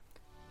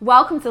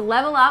Welcome to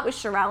Level Up with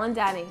Sherelle and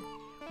Danny.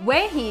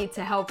 We're here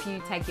to help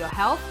you take your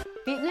health,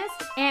 fitness,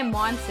 and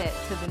mindset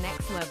to the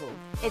next level.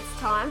 It's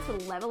time to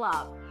level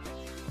up.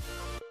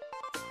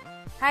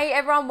 Hey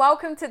everyone,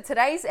 welcome to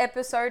today's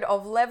episode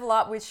of Level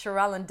Up with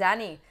Sherelle and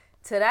Danny.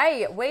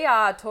 Today we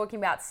are talking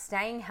about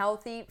staying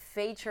healthy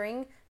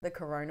featuring the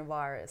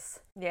coronavirus.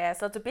 Yeah,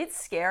 so it's a bit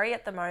scary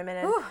at the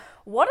moment. And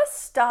what a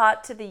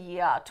start to the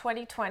year,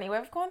 2020.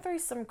 We've gone through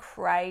some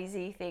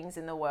crazy things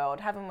in the world,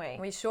 haven't we?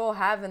 We sure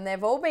have, and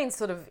they've all been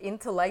sort of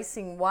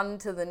interlacing one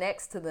to the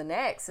next.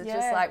 It's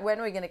just like, when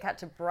are we going to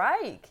catch a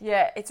break?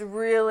 Yeah, it's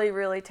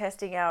really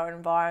testing our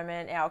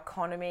environment, our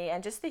economy,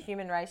 and just the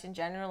human race in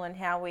general, and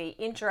how we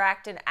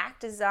interact and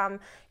act as, a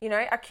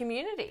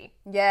community.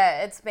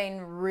 Yeah, it's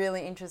been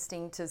really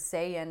interesting to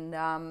see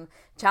and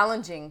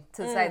challenging,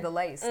 to say the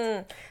least.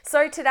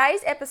 So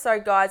today's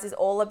episode, guys, is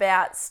all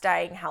about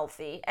staying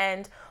healthy.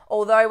 And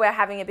although we're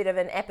having a bit of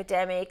an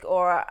epidemic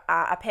or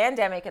a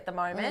pandemic at the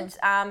moment,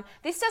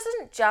 this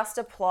doesn't just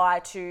apply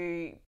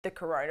to the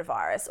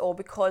coronavirus or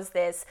because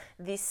there's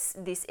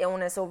this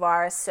illness or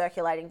virus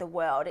circulating the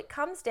world. It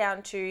comes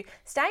down to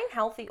staying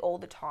healthy all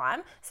the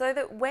time so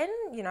that when,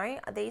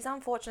 these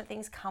unfortunate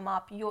things come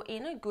up, you're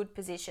in a good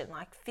position,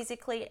 like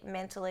physically,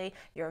 mentally,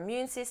 your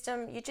immune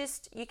system,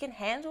 you can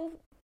handle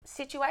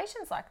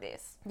situations like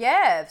this.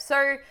 Yeah,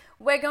 so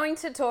we're going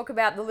to talk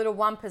about the little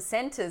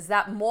 1%ers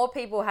that more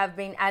people have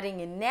been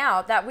adding in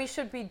now that we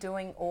should be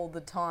doing all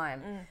the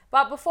time.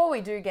 But before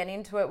we do get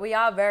into it, we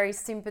are very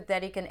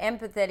sympathetic and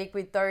empathetic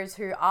with those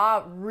who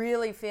are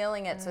really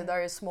feeling it. So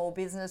those small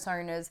business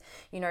owners,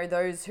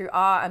 those who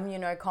are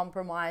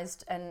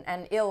immunocompromised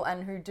and ill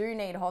and who do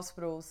need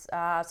hospitals.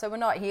 So we're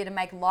not here to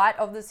make light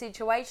of the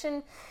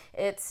situation.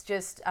 It's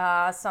just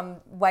some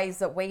ways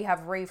that we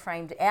have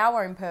reframed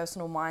our own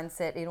personal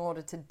mindset in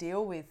order to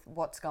deal with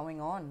what's going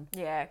on.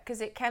 Yeah,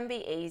 because it can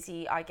be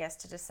easy, I guess,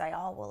 to just say,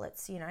 oh, well,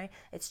 it's,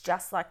 it's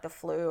just like the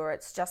flu, or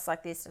it's just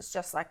like this, it's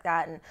just like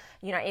that. And,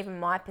 even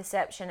my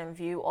perception and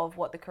view of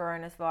what the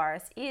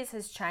coronavirus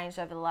has changed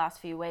over the last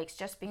few weeks,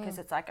 just because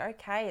it's like,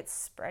 okay, it's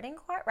spreading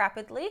quite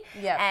rapidly.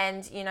 Yeah.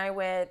 And,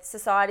 where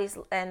societies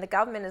and the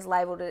government has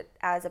labelled it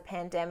as a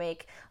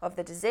pandemic of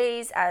the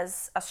disease,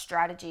 as a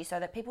strategy,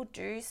 so that people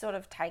do sort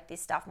of take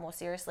this stuff more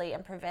seriously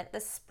and prevent the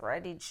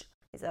spreadage.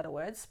 Is that a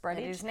word? Spreadage?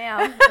 It is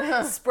now.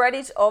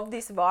 Spreadage of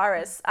this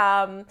virus.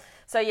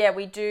 So yeah,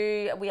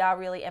 we are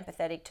really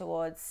empathetic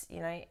towards,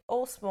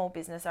 all small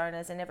business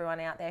owners and everyone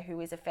out there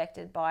who is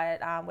affected by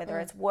it, whether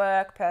it's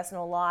work,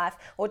 personal life,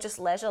 or just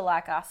leisure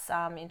like us,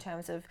 in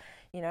terms of,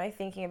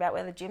 thinking about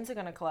whether gyms are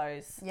going to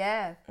close.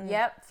 Yeah,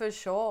 yep, for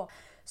sure.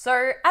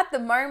 So at the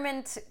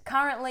moment,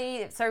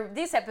 currently, so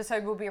this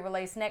episode will be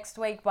released next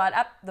week, but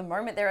at the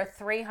moment there are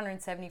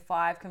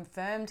 375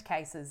 confirmed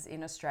cases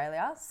in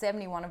Australia,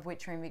 71 of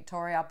which are in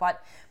Victoria.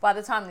 But by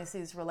the time this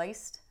is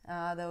released,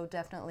 there will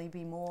definitely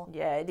be more.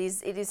 Yeah, it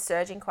is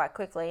surging quite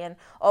quickly. And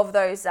of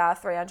those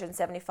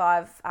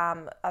 375,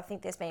 I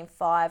think there's been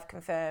 5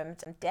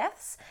 confirmed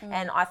deaths.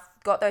 And I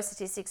got those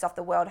statistics off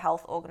the World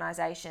Health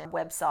Organization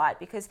website,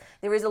 because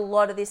there is a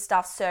lot of this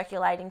stuff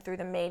circulating through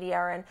the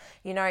media. And,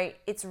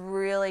 it's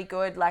really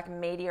good, like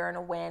media and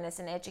awareness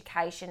and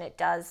education. It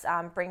does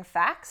bring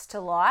facts to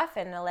life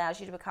and allows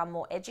you to become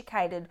more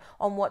educated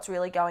on what's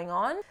really going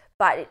on.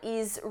 But it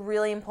is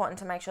really important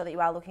to make sure that you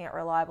are looking at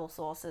reliable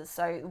sources.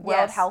 So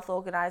World Health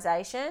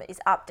Organization is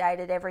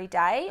updated every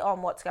day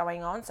on what's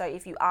going on. So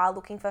if you are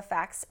looking for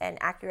facts and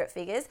accurate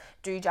figures,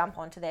 do jump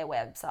onto their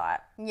website.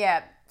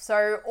 Yeah.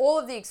 So all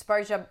of the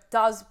exposure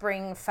does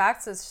bring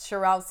facts, as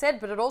Sherelle said,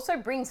 but it also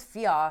brings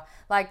fear.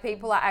 Like,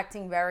 people are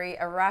acting very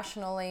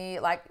irrationally.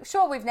 Like,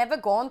 sure, we've never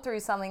gone through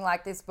something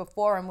like this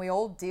before and we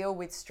all deal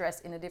with stress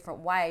in a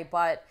different way,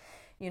 but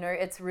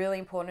it's really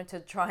important to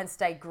try and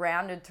stay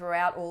grounded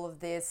throughout all of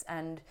this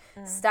and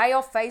stay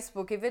off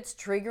Facebook if it's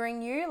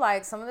triggering you.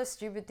 Like, some of the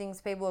stupid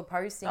things people are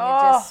posting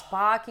are just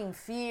sparking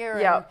fear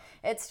and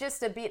it's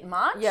just a bit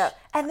much. Yeah.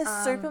 And the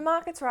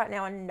supermarkets right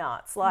now are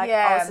nuts. Like,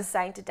 I was just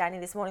saying to Danny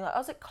this morning, I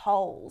was at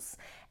Coles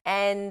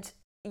and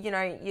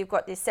you've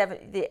got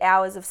the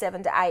hours of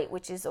 7 to 8,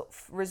 which is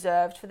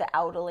reserved for the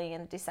elderly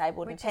and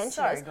disabled and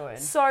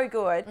pensioners. So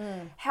good.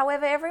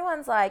 However,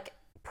 everyone's like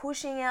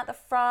pushing out the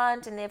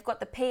front, and they've got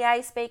the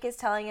PA speakers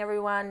telling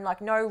everyone,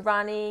 like, no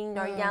running,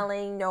 no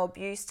yelling, no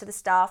abuse to the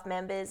staff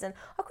members. And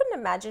I couldn't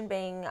imagine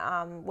being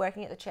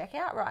working at the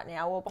checkout right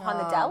now or behind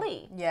the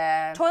deli.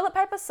 Yeah. Toilet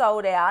paper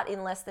sold out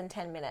in less than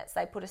 10 minutes.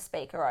 They put a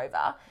speaker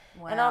over.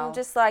 Wow. And I'm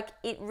just like,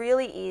 it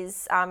really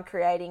is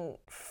creating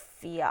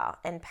fear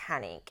and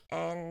panic.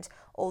 And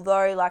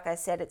although, like I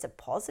said, it's a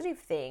positive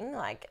thing,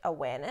 like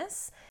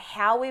awareness,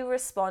 how we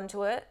respond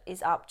to it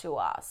is up to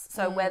us.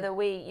 So whether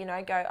we,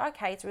 go,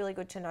 okay, it's really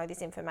good to know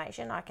this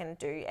information, I can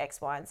do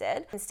X, Y, and Z,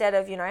 instead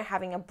of,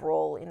 having a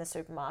brawl in the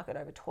supermarket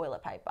over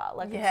toilet paper.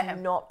 Like,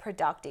 it's not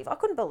productive. I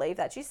couldn't believe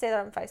that. Did you see that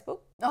on Facebook?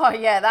 Oh,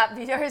 yeah, that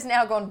video has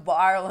now gone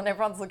viral and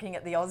everyone's looking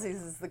at the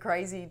Aussies as the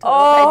crazy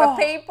toilet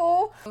paper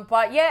people.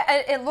 But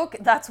yeah, look,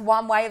 that's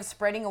one way of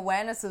spreading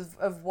awareness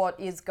of what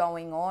is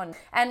going on.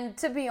 And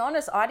to be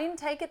honest, I didn't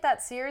take it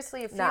that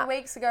Seriously, a few Nah.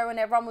 weeks ago when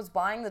everyone was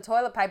buying the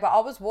toilet paper, I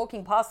was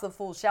walking past the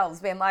full shelves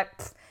being like,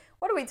 "Pfft,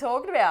 what are we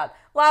talking about?"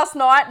 Last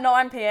night,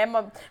 9 p.m,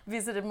 I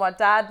visited my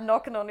dad,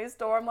 knocking on his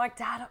door. I'm like,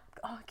 "Dad,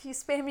 can you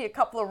spare me a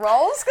couple of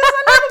rolls? Because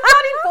I never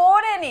bloody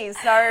bought any."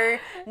 So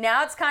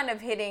now it's kind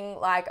of hitting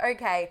like,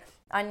 okay,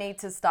 I need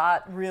to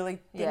start really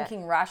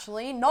thinking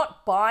rationally,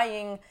 not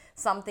buying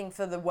something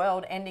for the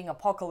world ending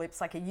apocalypse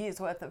like a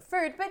year's worth of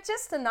food, but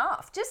just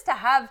enough, just to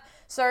have.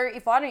 So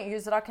if I don't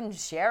use it, I can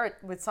share it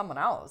with someone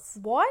else.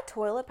 Why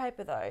toilet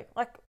paper though?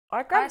 Like I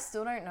I grabbed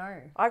still don't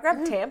know.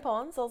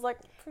 tampons. I was like,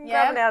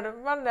 running out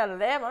of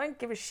them. I don't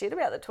give a shit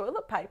about the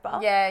toilet paper.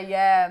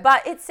 Yeah.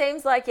 But it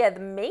seems like, the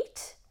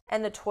meat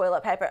and the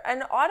toilet paper.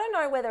 And I don't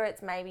know whether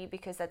it's maybe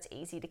because that's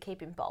easy to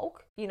keep in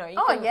bulk. You know,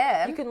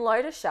 you can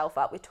load a shelf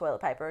up with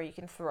toilet paper, or you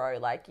can throw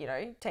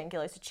 10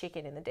 kilos of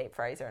chicken in the deep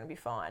freezer and it'll be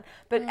fine.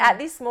 But at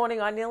this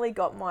morning, I nearly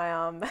got my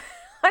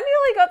I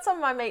nearly got some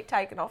of my meat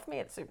taken off me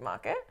at the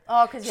supermarket.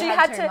 Oh, because you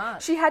had too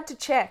much. She had to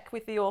check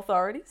with the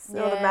authorities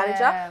or the Yeah.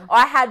 manager.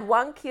 I had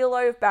 1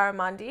 kilo of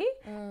barramundi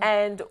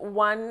and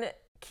 1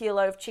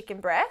 kilo of chicken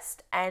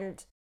breast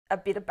and a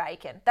bit of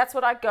bacon. That's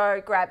what I'd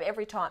go grab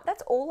every time.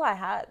 That's all I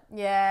had.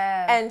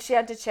 Yeah. And she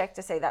had to check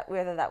to see that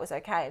whether that was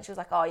okay. And she was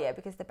like, "Oh yeah,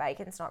 because the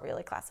bacon's not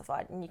really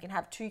classified, and you can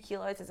have 2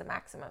 kilos as a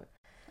maximum."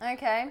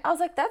 Okay. I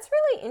was like, "That's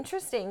really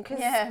interesting," because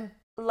Yeah.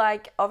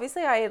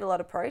 obviously I eat a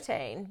lot of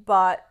protein,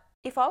 but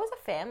if I was a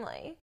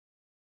family,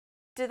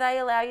 do they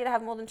allow you to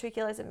have more than 2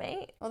 kilos of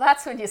meat? Well,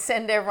 that's when you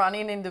send everyone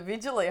in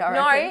individually, I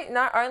reckon.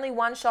 No, only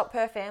 1 shot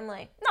per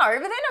family. No,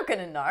 but they're not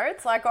going to know.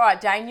 It's like, all right,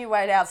 Jane, you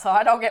wait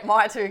outside. I'll get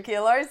my 2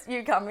 kilos.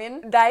 You come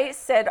in. They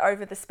said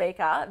over the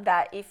speaker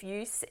that if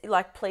you,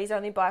 please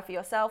only buy for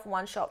yourself,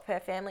 1 shot per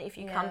family. If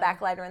you come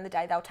back later in the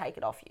day, they'll take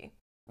it off you.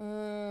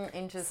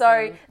 Interesting.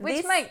 So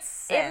Which makes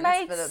sense. It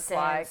makes but it's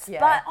sense. like,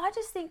 But I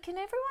just think, can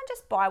everyone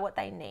just buy what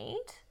they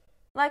need?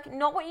 Like,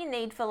 not what you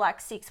need for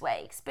 6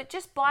 weeks, but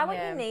just buy what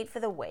you need for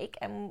the week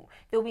and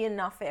there'll be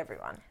enough for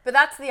everyone. But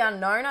that's the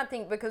unknown, I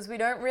think, because we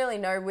don't really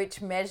know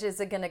which measures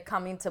are going to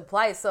come into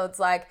play. So it's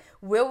like,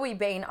 will we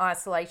be in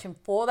isolation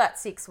for that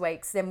 6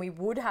 weeks? Then we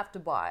would have to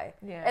buy.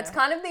 Yeah. It's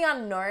kind of the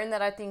unknown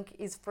that I think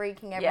is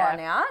freaking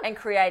everyone out. And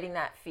creating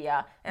that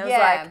fear. And it was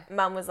like,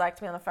 Mum was like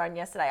to me on the phone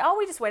yesterday, "Oh,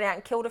 we just went out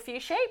and killed a few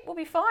sheep. We'll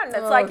be fine."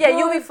 And it's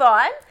you'll be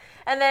fine.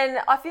 And then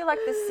I feel like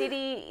the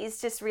city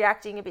is just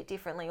reacting a bit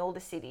differently, all the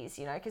cities,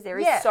 because there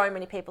is so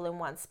many people in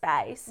one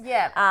space.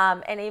 Yeah.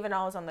 And even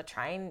I was on the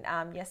train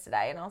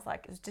yesterday and I was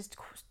like, it was just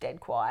dead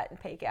quiet in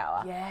peak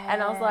hour. Yeah.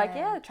 And I was like,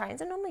 the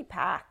trains are normally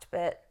packed,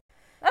 but...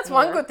 That's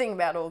one good thing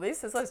about all this.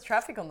 There's less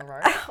traffic on the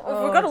road.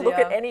 We've got to look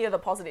at any of the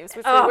positives,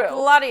 which we Oh, will.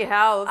 bloody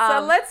hell. So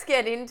let's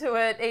get into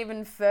it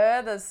even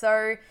further.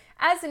 So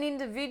as an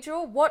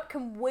individual, what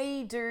can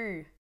we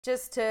do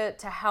just to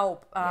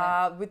help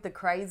with the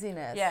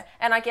craziness? Yeah,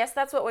 and I guess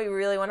that's what we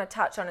really want to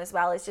touch on as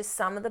well, is just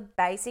some of the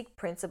basic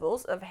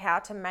principles of how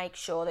to make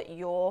sure that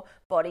your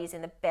body is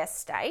in the best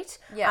state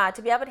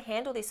to be able to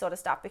handle this sort of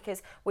stuff,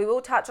 because we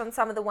will touch on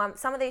some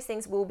of these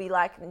things will be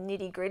like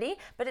nitty gritty,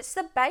 but it's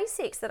the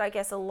basics that I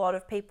guess a lot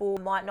of people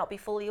might not be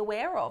fully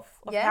aware of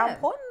how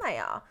important they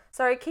are.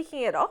 So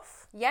kicking it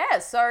off. Yeah,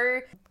 so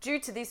due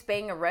to this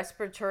being a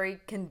respiratory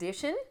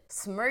condition,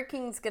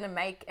 smoking's going to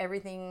make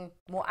everything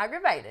more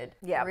aggravated,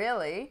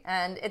 really.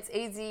 And it's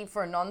easy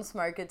for a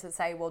non-smoker to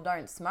say, well,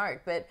 don't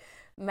smoke, but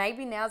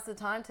maybe now's the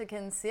time to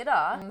consider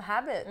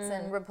habits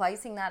and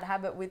replacing that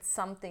habit with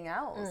something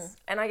else.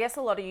 And I guess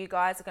a lot of you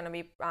guys are going to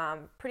be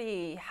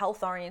pretty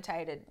health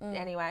orientated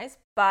anyways,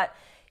 but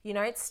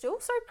it's still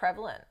so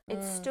prevalent.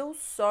 It's still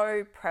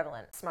so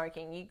prevalent,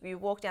 smoking. You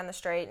walk down the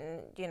street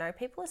and,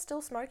 people are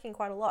still smoking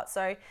quite a lot.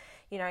 So,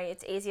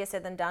 it's easier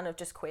said than done of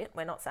just quit.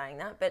 We're not saying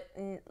that. But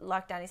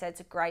like Danny said,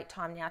 it's a great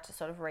time now to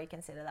sort of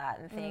reconsider that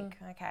and think,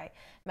 okay,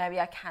 maybe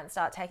I can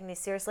start taking this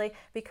seriously,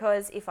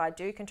 because if I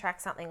do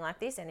contract something like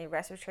this, any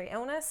respiratory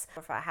illness,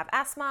 or if I have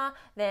asthma,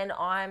 then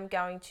I'm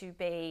going to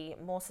be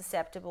more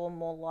susceptible,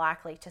 more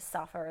likely to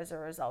suffer as a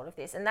result of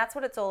this. And that's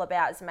what it's all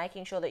about, is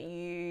making sure that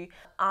you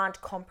aren't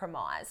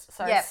compromised.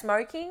 So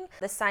smoking,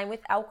 the same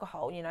with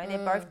alcohol,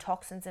 they're both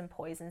toxins and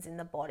poisons in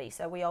the body.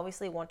 So we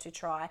obviously want to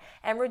try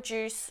and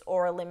reduce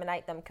or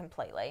eliminate them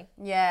completely.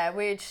 Yeah,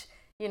 which,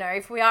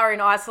 if we are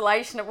in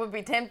isolation, it would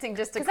be tempting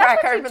just to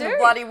crack open the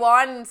bloody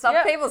wine and stuff.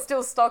 Yep. People are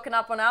still stocking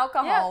up on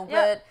alcohol,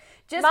 but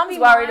just Mum's be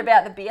worried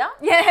about the beer.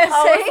 Yeah,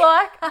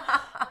 I was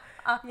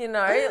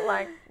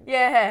like,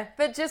 yeah,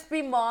 but just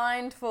be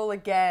mindful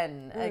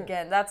again.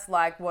 Again, that's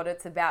like what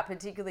it's about,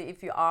 particularly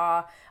if you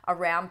are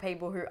around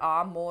people who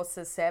are more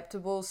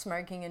susceptible.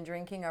 Smoking and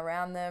drinking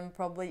around them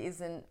probably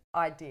isn't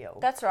ideal.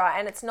 That's right.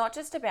 And it's not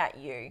just about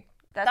you.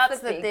 That's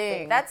the big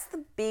thing. That's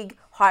the big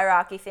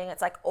hierarchy thing.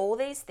 It's like all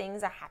these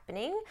things are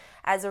happening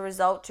as a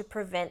result to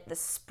prevent the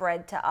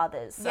spread to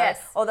others. So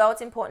Yes. although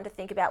it's important to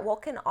think about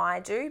what can I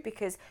do,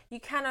 because you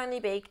can only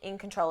be in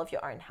control of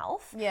your own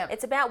health. Yeah.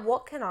 It's about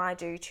what can I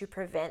do to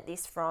prevent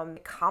this from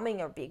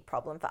becoming a big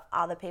problem for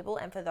other people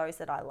and for those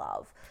that I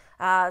love.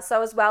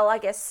 So as well, I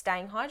guess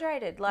staying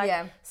hydrated,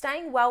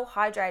 staying well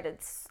hydrated.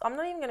 I'm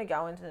not even going to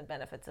go into the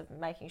benefits of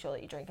making sure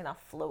that you drink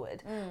enough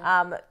fluid.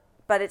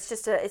 But it's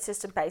just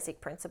a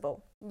basic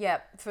principle. Yeah,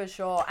 for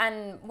sure.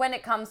 And when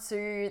it comes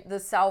to the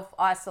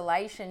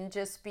self-isolation,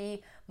 just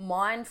be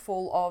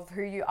mindful of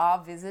who you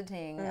are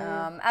visiting.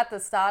 At the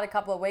start, a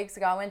couple of weeks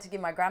ago, I went to give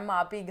my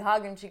grandma a big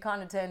hug and she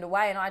kind of turned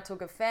away and I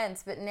took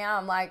offense. But now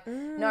I'm like,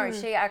 no,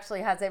 she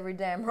actually has every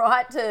damn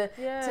right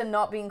to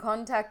not be in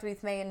contact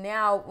with me. And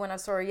now when I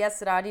saw her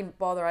yesterday, I didn't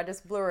bother. I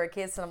just blew her a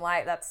kiss and I'm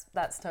like,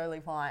 that's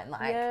totally fine.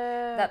 Like,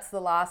 that's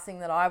the last thing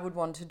that I would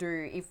want to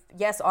do. If,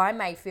 yes, I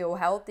may feel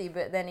healthy,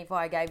 but then if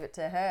I gave it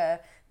to her,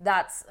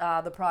 that's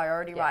the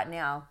priority right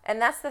now. And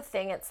that's the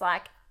thing. It's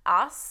like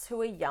us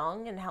who are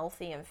young and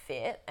healthy and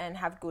fit and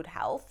have good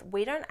health,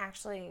 we don't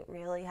actually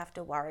really have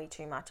to worry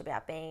too much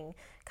about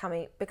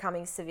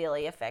becoming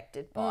severely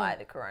affected by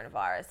the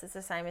coronavirus. It's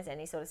the same as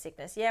any sort of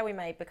sickness. Yeah, we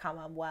may become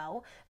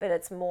unwell, but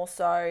it's more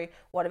so,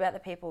 what about the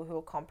people who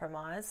are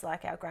compromised,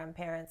 like our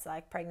grandparents,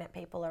 like pregnant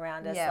people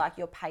around us, like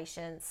your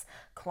patients,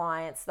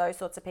 clients, those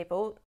sorts of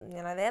people.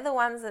 You know, they're the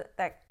ones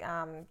that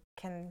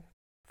can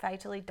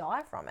fatally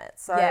die from it.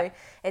 So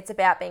it's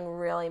about being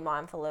really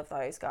mindful of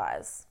those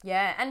guys.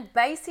 Yeah, and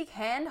basic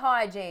hand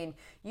hygiene,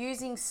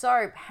 using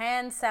soap,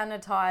 hand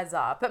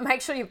sanitizer, but make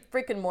sure you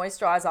freaking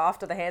moisturize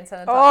after the hand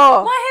sanitizer.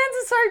 Oh. My hands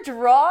are so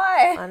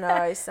dry. I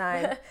know,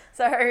 same.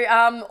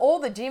 So all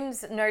the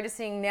gyms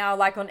noticing now,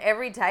 like on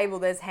every table,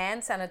 there's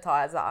hand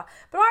sanitizer.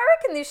 But I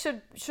reckon this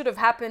should have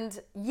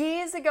happened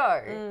years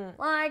ago.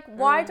 Like,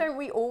 why don't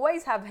we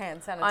always have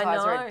hand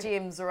sanitizer at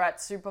gyms or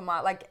at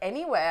supermarket, like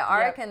anywhere? I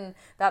reckon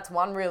that's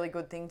one really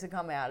good thing to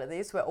come out of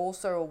this. We're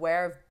also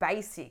aware of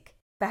basic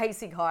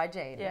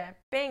hygiene. Yeah,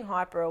 being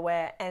hyper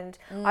aware. And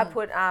I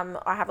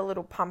have a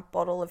little pump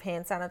bottle of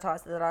hand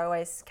sanitizer that I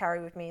always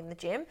carry with me in the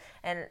gym.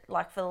 And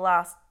like for the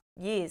last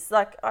years,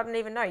 like I don't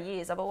even know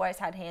years, I've always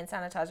had hand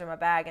sanitizer in my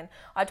bag. And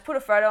I'd put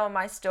a photo on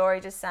my story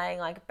just saying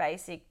like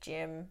basic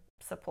gym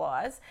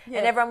supplies. And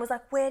everyone was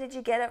like, where did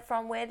you get it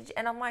from?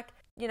 And I'm like,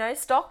 you know,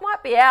 stock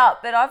might be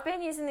out, but I've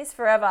been using this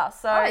forever.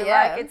 So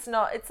like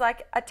it's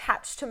like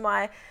attached to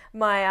my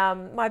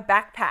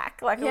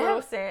backpack, like a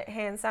little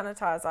hand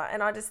sanitizer.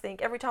 And I just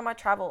think every time I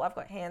travel, I've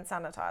got hand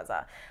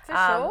sanitizer. For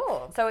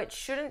sure. So it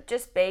shouldn't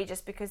just be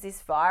just because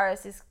this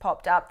virus has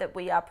popped up that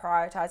we are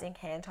prioritizing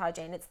hand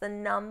hygiene. It's the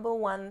number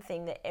one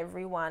thing that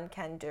everyone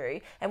can do.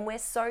 And we're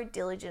so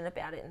diligent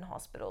about it in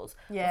hospitals.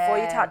 Yeah.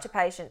 Before you touch a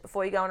patient,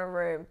 before you go in a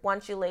room,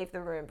 once you leave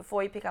the room,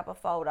 before you pick up a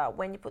folder,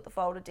 when you put the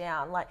folder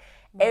down, like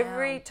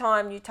every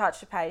time you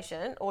touch a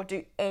patient or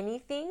do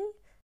everything,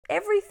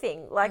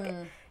 like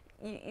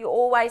you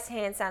always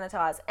hand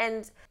sanitize.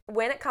 And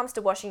when it comes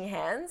to washing your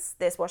hands,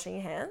 there's washing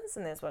your hands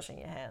and there's washing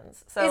your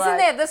hands. So Isn't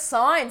there the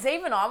signs?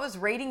 Even I was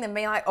reading them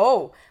being like,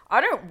 oh, I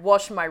don't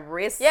wash my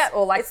wrists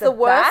or like it's the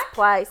worst back.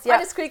 place. I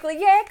just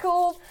quickly,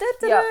 cool,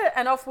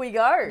 and off we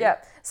go. Yeah.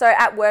 So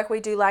at work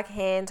we do like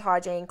hand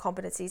hygiene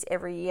competencies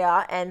every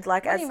year, and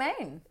like What do you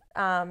mean?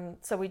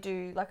 So we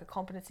do like a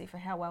competency for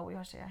how well we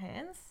wash our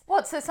hands.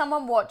 What? So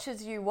someone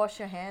watches you wash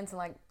your hands and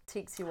like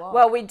ticks you off?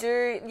 Well, we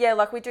do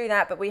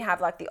that, but we have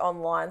like the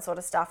online sort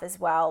of stuff as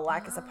well,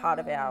 like as a part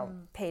of our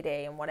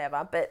PD and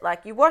whatever. But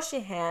like you wash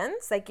your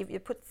hands, you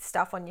put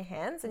stuff on your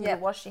hands and you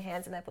wash your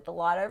hands and they put the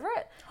light over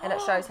it and it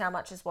shows how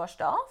much is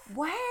washed off.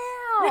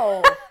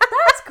 Wow.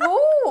 That's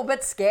cool,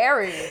 but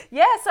scary.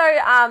 Yeah,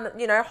 so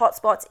you know, hot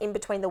spots in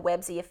between the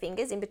webs of your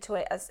fingers, in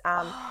between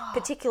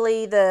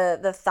particularly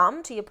the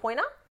thumb to your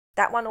pointer.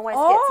 That one always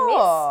gets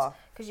missed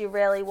because you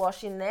rarely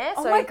wash in there.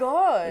 Oh my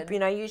God. You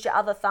know, use your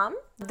other thumb.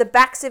 The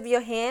backs of your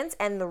hands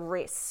and the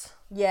wrists.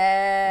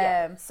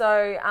 Yeah.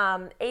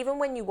 So even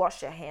when you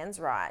wash your hands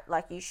right,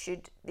 like you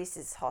should, this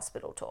is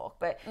hospital talk,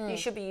 but you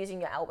should be using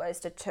your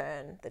elbows to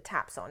turn the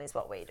taps on is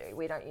what we do.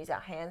 We don't use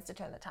our hands to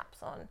turn the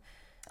taps on.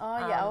 Oh,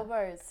 your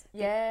elbows.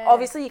 Yeah.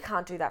 Obviously you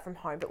can't do that from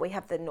home, but we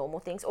have the normal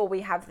things, or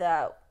we have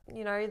the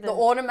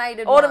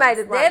automated ones.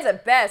 They're the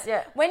best.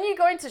 Yeah. When you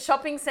go into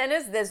shopping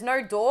centres, there's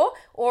no door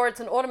or it's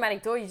an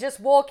automatic door. You just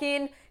walk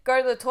in,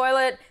 go to the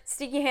toilet,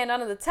 stick your hand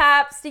under the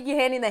tap, stick your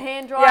hand in the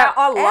hand dryer. Yeah,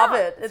 I love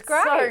it. It's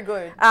great. So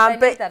good.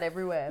 They need that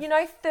everywhere. You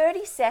know,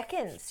 30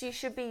 seconds you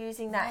should be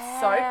using that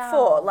soap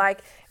for. Like,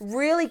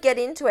 really get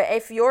into it.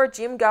 If you're a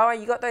gym goer,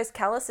 you got those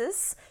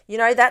calluses, you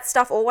know, that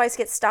stuff always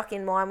gets stuck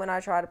in mine when I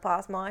try to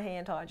pass my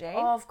hand hygiene.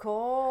 Of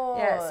course.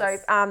 Yeah,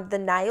 so the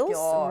nails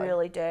are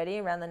really dirty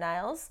around the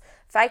nails.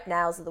 Fake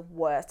nails are the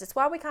worst. It's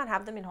why we can't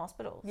have them in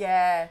hospitals.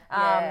 Yeah.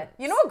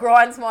 You know what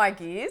grinds my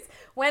gears?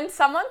 When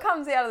someone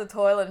comes out of the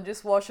toilet and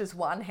just washes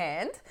one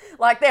hand,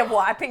 like they're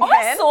wiping hands.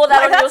 I saw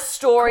that like, on your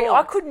story. cool.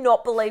 I could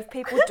not believe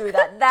people do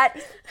that. That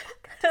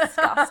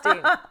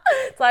Disgusting.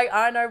 It's like,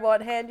 I know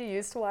what hand you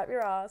used to wipe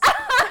your ass.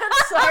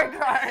 It's so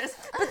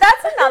gross. But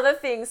that's another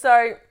thing.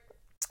 So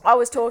I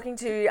was talking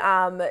to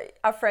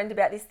a friend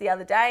about this the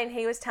other day, and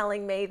he was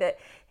telling me that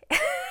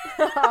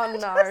Oh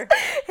no.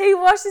 he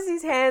washes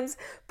his hands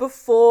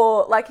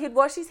before, like he'd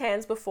wash his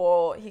hands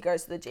before he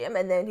goes to the gym,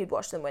 and then he'd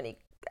wash them when he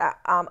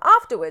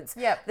afterwards.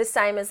 Yep. The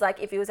same as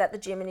like if he was at the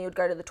gym and he would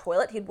go to the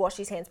toilet, he'd wash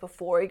his hands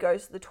before he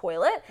goes to the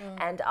toilet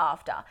and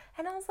after.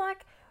 And I was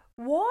like,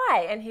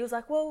 why? And he was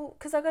like, well,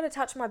 because I've got to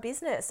touch my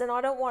business and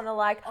I don't want to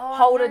like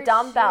hold a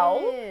dumbbell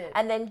shit.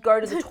 and then go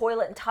to the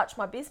toilet and touch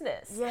my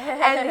business.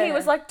 Yeah. And he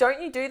was like,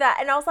 don't you do that?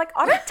 And I was like,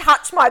 I don't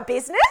touch my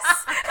business.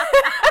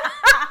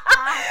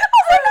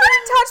 I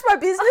don't touch my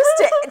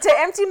business to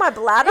empty my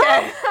bladder.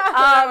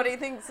 What do you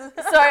think? So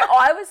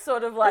I was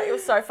sort of like, it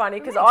was so funny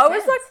because I was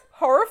sense. like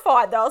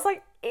horrified. I was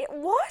like,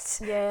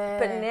 what? Yeah.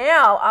 But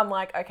now I'm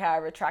like, okay, I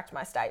retract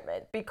my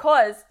statement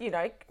because, you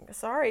know,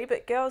 sorry,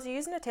 but girls, you're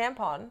using a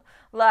tampon.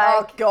 Like,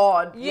 Oh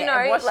God. you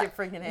know, wash like-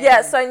 your freaking hands.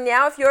 yeah, so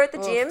now if you're at the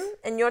Oof. gym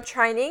and you're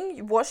training,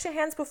 you wash your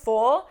hands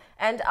before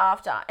and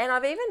after. And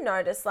I've even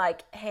noticed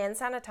like hand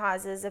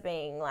sanitizers are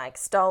being like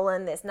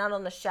stolen. There's none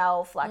on the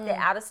shelf. Like they're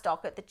out of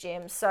stock at the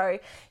gym. So,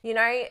 you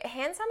know,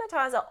 hand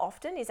sanitizer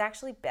often is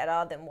actually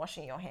better than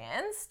washing your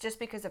hands just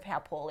because of how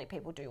poorly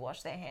people do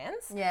wash their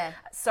hands. Yeah.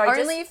 So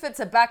only if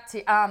it's a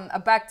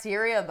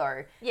bacteria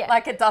though. Yeah.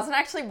 Like it doesn't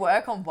actually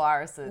work on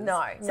viruses.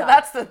 No, So no.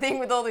 that's the thing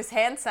with all this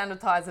hand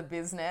sanitizer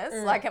business.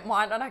 Like it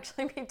might not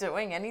actually be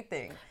doing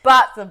anything.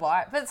 But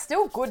But it's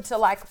still good to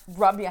like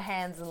rub your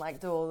hands and like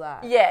do all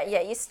that. yeah,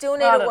 you still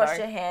need I to don't wash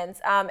know. your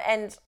hands.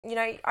 And, you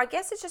know, I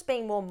guess it's just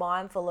being more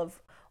mindful of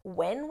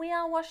when we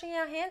are washing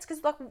our hands.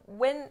 Because, like,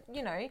 when,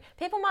 you know,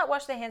 people might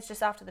wash their hands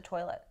just after the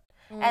toilet.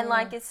 And,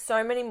 like, there's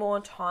so many more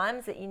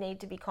times that you need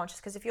to be conscious.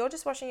 Because if you're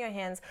just washing your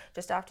hands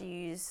just after you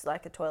use,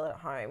 like, a toilet at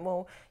home,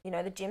 well, you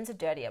know, the gym's a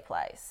dirtier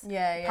place.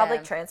 Yeah.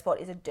 Public transport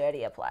is a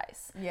dirtier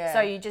place. Yeah. So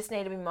you just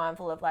need to be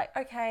mindful of, like,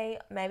 okay,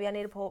 maybe I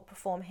need to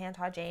perform hand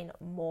hygiene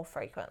more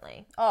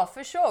frequently. Oh,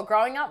 for sure.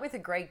 Growing up with a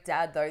Greek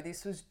dad, though,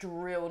 this was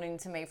drilled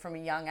into me from a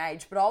young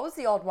age. But I was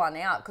the odd one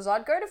out because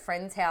I'd go to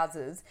friends'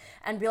 houses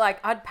and be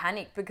like, I'd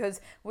panic because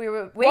we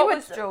What were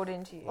was drilled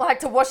into you? like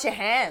to wash your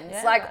hands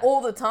Yeah. like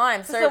all the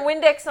time. Put some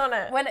Windex on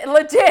it. When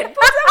legit,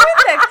 put some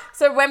Windex.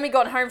 So when we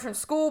got home from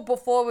school,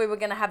 before we were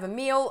going to have a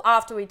meal,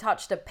 after we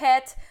touched a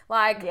pet,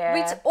 like, Yeah.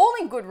 which all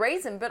in good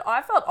reason, but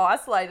I felt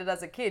isolated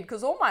as a kid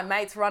because all my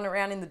mates run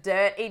around in the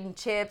dirt eating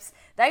chips.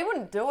 They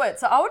wouldn't do it.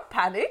 So I would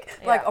panic,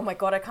 like, Yeah. oh my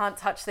God, I can't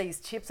touch these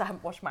chips. I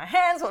haven't washed my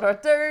hands. What do I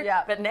do?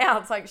 Yeah. But now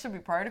it's like, it should be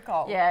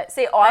protocol. Yeah,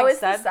 see, I was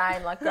Thanks, the Dad.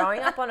 same. Like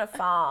growing up on a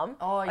farm,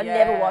 Oh, I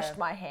yeah. never washed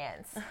my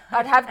hands.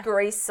 I'd have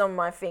grease on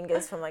my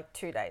fingers from like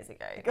 2 days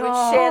ago. We'd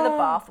share the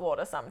bath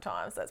water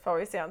sometimes. That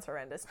probably sounds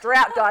horrendous.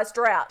 Drought, guys,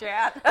 drought.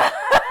 Drought.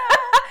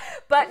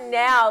 But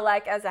now,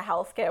 like as a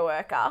healthcare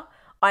worker,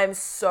 I'm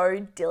so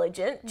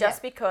diligent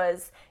just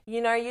because,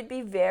 you know, you'd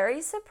be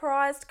very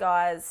surprised,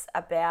 guys,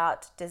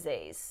 about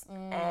disease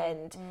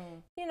and,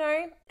 you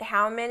know,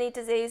 how many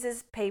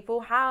diseases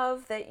people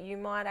have that you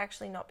might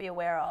actually not be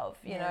aware of.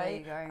 You Yeah, know, there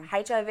you go.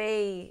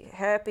 HIV,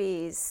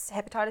 herpes,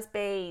 hepatitis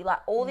B, like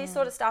all this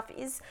sort of stuff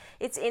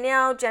it's in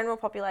our general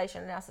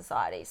population in our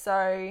society.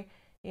 So,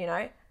 you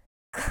know,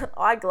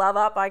 I glove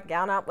up, I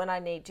gown up when I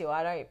need to.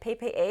 I don't.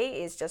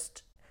 PPE is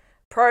just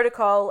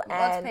protocol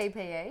and What's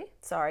PPE?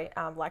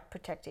 like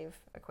protective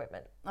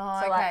equipment. Oh,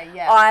 So, okay, like,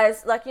 yeah.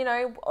 eyes, like, you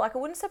know, like it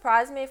wouldn't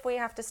surprise me if we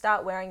have to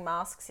start wearing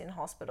masks in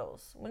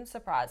hospitals. Wouldn't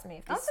surprise me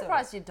if I'm this sort of-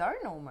 surprised you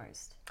don't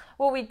almost.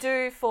 Well, we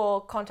do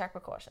for contact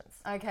precautions.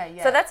 Okay,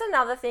 yeah. So that's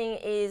another thing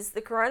is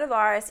the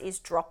coronavirus is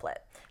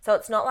droplet. So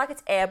it's not like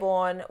it's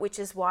airborne, which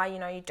is why, you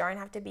know, you don't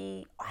have to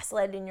be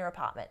isolated in your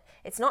apartment.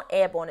 It's not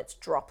airborne, it's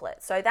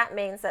droplet. So that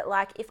means that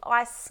like if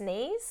I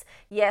sneeze,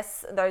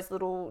 yes, those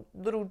little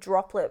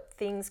droplet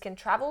things can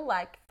travel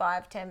like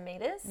 5-10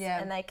 meters Yeah.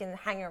 and they can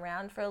hang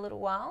around for a little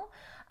while.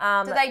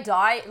 Do they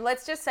die?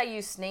 Let's just say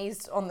you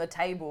sneezed on the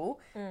table.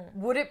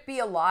 Would it be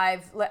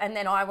alive? And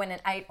then I went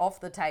and ate off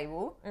the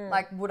table.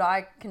 Like, would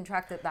I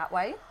contract it that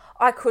way?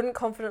 I couldn't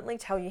confidently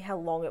tell you how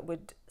long it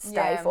would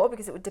stay Yeah. for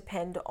because it would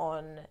depend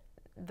on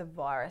the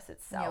virus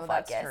itself, Yeah, well, I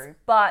that's guess. true.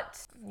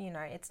 But, you know,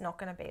 it's not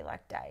going to be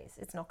like days.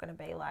 It's not going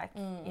to be like,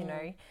 you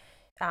know,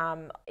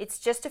 it's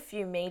just a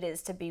few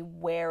meters to be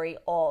wary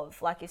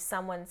of. Like if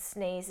someone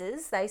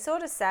sneezes, they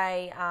sort of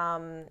say,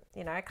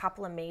 you know, a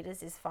couple of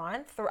meters is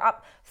fine.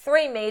 Up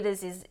 3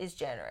 meters is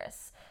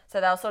generous. So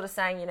they were sort of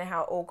saying, you know,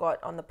 how it all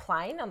got on the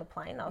plane. They were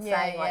saying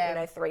like, you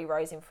know, 3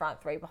 rows in front,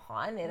 3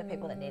 behind. They're the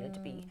people that needed to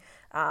be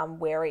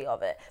wary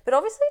of it. But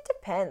obviously it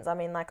depends. I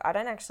mean, like I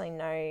don't actually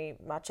know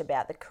much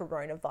about the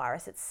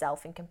coronavirus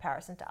itself in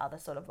comparison to other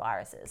sort of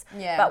viruses.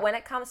 Yeah. But when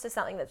it comes to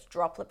something that's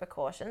droplet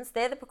precautions,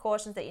 they're the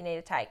precautions that you need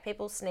to take.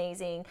 People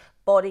sneezing,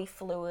 body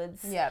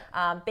fluids,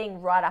 Yep.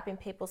 being right up in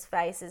people's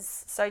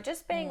faces. So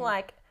just being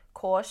like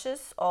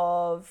cautious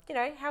of, you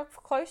know, how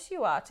close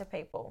you are to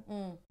people.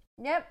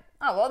 Yep.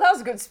 Oh, well, that was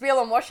a good spiel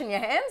on washing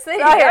your hands. There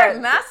you Oh, go. yeah.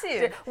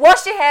 Massive.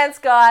 Wash your hands,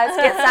 guys.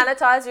 Get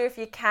sanitizer if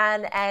you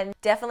can. And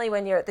definitely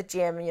when you're at the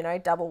gym,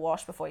 double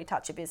wash before you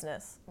touch your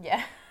business.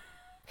 Yeah.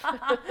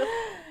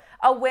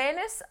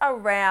 Awareness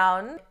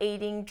around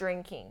eating,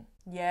 drinking.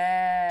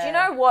 Yeah. Do you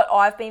know what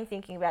I've been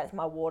thinking about is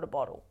my water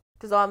bottle?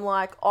 Because I'm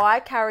like, I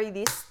carry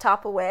this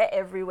Tupperware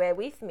everywhere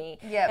with me.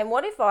 Yep. And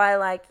what if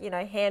I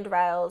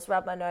handrails,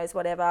 rub my nose,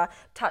 whatever,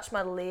 touch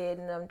my lid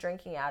and I'm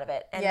drinking out of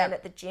it. And Yep. then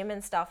at the gym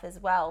and stuff as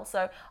well.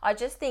 So I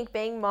just think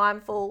being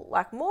mindful,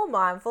 more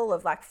mindful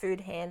of food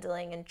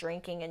handling and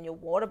drinking and your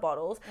water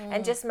bottles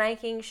and just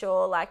making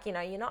sure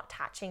you're not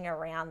touching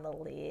around the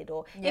lid.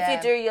 Or Yeah. if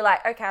you do, you're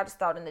like, okay, I'll just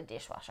throw it in the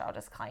dishwasher. I'll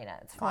just clean it.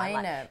 It's fine.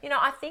 Clean it.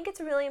 I think it's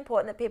really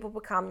important that people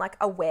become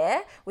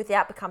aware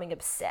without becoming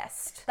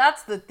obsessed.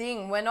 That's the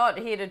thing. We're not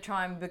here to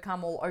try and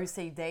become all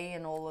OCD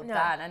and all of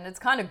that. And it's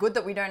kind of good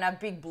that we don't have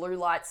big blue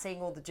lights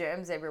seeing all the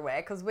germs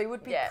everywhere because we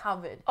would be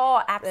covered.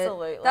 Oh,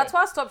 absolutely. That's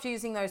why I stopped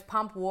using those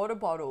pump water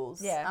bottles.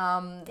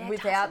 Yeah.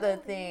 Without the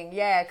thing.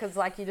 Yeah, because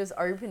you just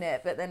open it,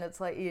 but then it's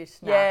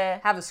ish. Nah, Yeah.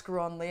 have a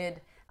screw-on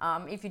lid.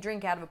 If you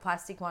drink out of a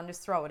plastic one,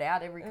 just throw it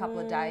out every couple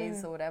of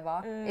days or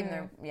whatever.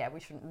 Even though, we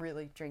shouldn't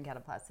really drink out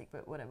of plastic,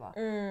 but whatever.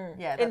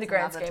 Yeah, that's in the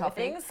grand another scheme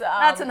topic. of things.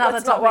 That's another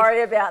let's topic. not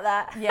worry about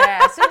that.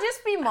 Yeah, so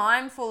just be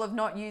mindful of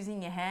not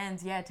using your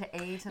hands, to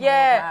eat and all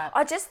of that.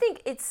 I just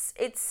think it's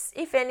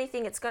if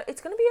anything, it's going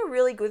to be a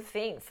really good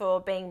thing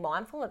for being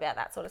mindful about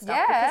that sort of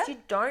stuff because you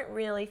don't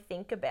really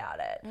think about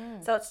it.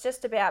 So it's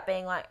just about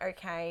being like,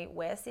 okay,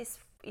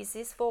 is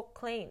this fork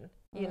clean?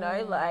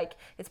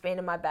 It's been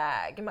in my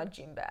bag, in my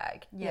gym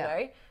bag,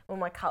 or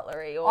my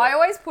cutlery. Or I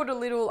always put a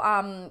little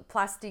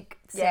plastic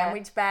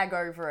sandwich bag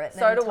over it,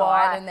 So do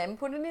I. and then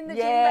put it in the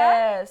gym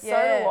bag. So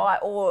do I.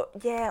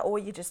 Or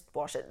you just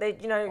wash it.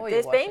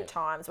 There's been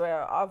times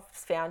where I've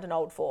found an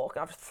old fork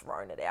and I've just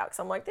thrown it out because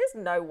I'm like, there's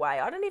no way.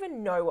 I don't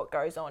even know what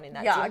goes on in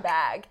that gym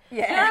bag.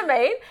 Yeah. You know what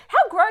I mean?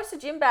 How gross are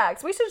gym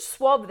bags? We should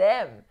swab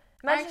them.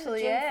 Imagine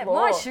Actually, the gym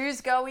floor. my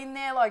shoes go in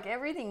there,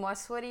 everything, my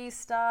sweaty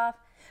stuff.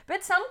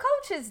 But some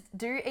cultures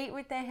do eat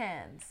with their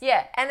hands.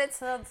 Yeah, and it's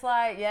So it's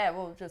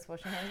well, just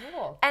wash your hands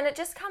before. And it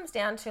just comes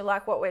down to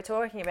what we're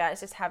talking about is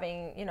just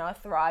having, a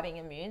thriving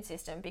immune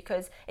system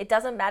because it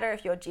doesn't matter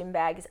if your gym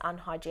bag is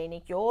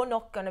unhygienic. You're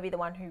not going to be the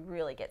one who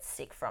really gets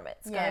sick from it.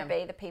 It's going to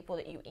be the people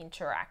that you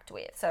interact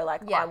with. So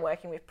I'm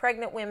working with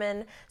pregnant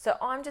women. So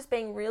I'm just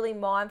being really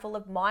mindful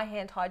of my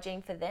hand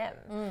hygiene for them.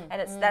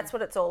 And that's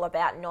what it's all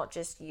about, not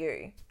just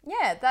you.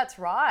 Yeah, that's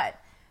right.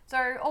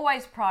 So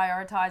always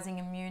prioritising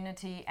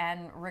immunity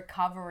and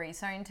recovery.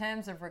 So in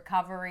terms of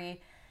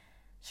recovery,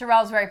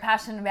 Sherelle's very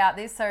passionate about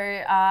this.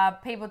 So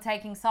people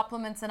taking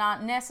supplements that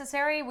aren't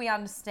necessary, we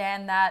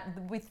understand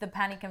that with the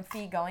panic and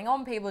fear going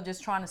on, people are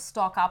just trying to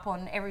stock up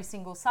on every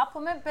single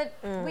supplement. But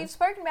we've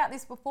spoken about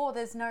this before,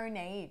 there's no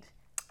need.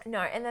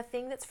 No, and the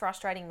thing that's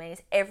frustrating me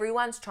is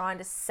everyone's trying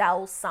to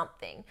sell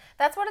something.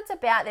 That's what it's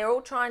about. They're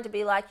all trying to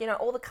be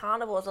all the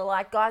carnivores are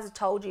like, guys, I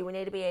told you we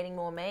need to be eating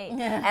more meat.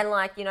 Yeah. And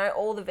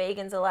all the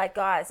vegans are like,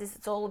 guys,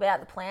 it's all about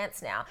the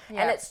plants now.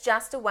 Yeah. And it's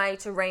just a way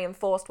to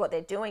reinforce what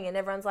they're doing. And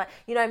everyone's like,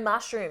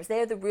 mushrooms,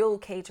 they're the real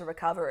key to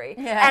recovery.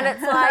 Yeah. And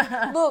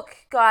it's look,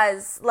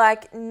 guys,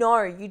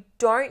 no, you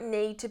don't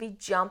need to be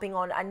jumping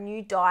on a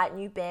new diet,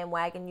 new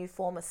bandwagon, new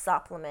form of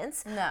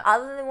supplements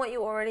other than what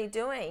you're already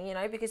doing,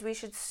 because we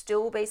should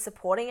still be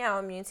supporting our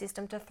immune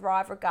system to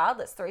thrive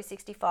regardless,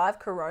 365,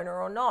 corona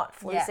or not,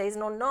 flu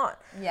season or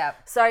not. Yeah.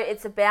 So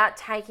it's about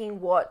taking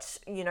what,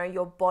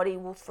 your body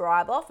will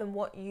thrive off and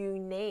what you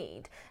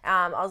need.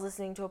 I was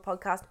listening to a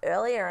podcast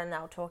earlier and they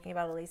were talking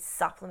about all these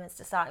supplements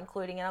to start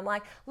including, and I'm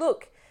like,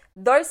 look,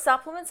 those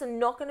supplements are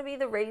not going to be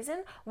the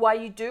reason why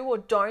you do or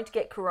don't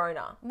get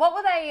corona. What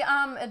were they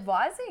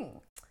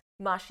advising?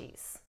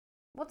 Mushies.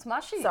 What's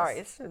mushies? Sorry,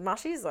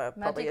 mushies are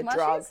probably a mushies?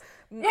 drug.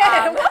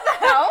 Yeah, what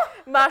the hell?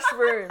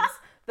 Mushrooms.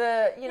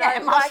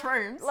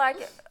 Mushrooms.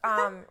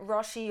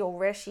 Roshi or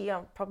Reshi,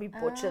 I'll probably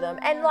butcher them.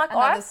 And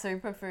another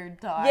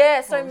superfood type.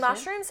 Yeah, so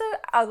mushrooms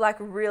are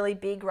really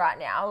big right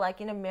now.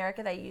 In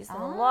America, they use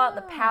them a lot.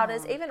 The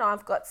powders, even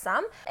I've got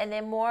some, and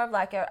they're more of a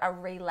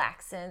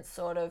relaxant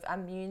sort of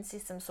immune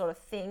system sort of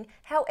thing.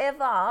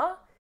 However,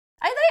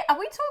 Are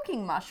we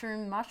talking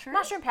mushroom?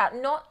 Mushroom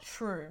powder, not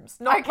shrooms.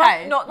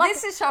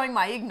 This is showing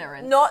my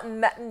ignorance.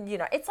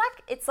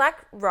 It's like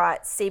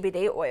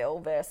CBD oil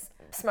versus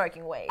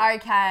smoking weed.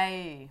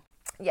 Okay.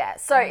 Yeah,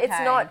 so it's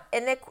not,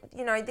 and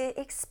they're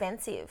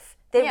expensive.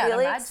 They're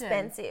really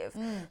expensive.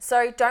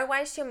 So don't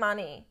waste your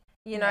money.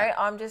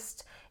 I'm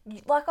just,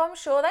 I'm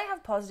sure they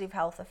have positive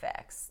health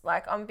effects.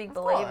 I'm a big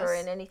believer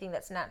in anything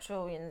that's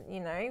natural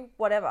and,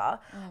 whatever.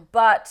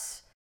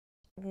 But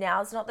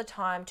now's not the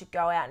time to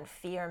go out in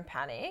fear and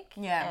panic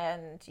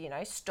and,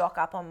 stock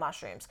up on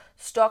mushrooms.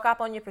 Stock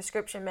up on your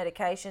prescription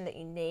medication that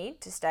you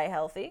need to stay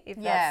healthy, if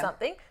that's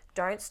something.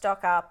 Don't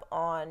stock up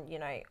on,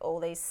 all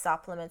these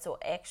supplements or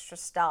extra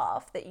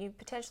stuff that you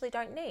potentially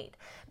don't need.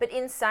 But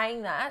in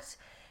saying that,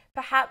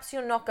 perhaps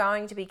you're not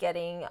going to be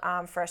getting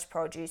fresh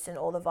produce and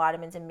all the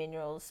vitamins and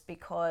minerals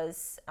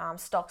because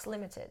stock's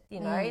limited, you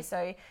know.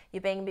 So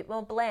you're being a bit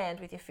more bland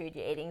with your food.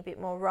 You're eating a bit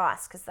more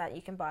rice because that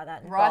you can buy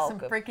that in Rice bulk.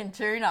 and freaking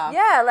tuna.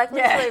 Yeah, like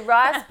literally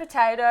rice,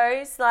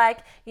 potatoes, like,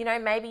 you know,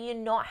 maybe you're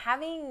not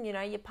having, you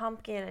know, your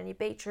pumpkin and your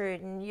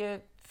beetroot and your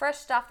fresh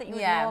stuff that you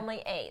would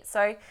normally eat.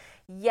 So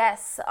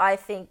yes, I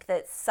think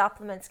that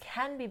supplements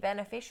can be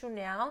beneficial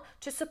now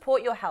to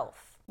support your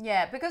health.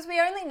 Yeah, because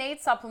we only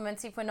need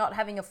supplements if we're not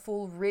having a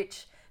full,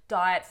 rich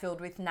diet filled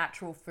with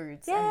natural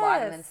foods and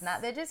vitamins and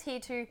that. They're just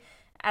here to,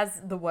 as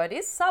the word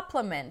is,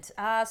 supplement.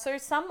 So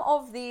some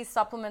of these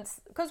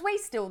supplements, because we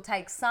still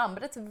take some,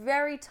 but it's a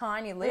very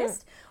tiny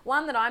list.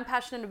 One that I'm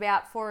passionate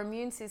about for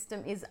immune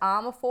system is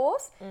Armour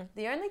Force.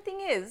 The only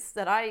thing is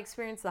that I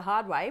experienced the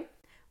hard way.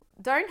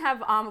 Don't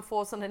have Armour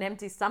Force on an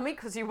empty stomach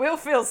because you will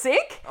feel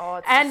sick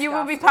and you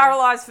will be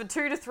paralyzed for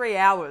 2 to 3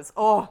 hours.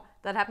 Oh,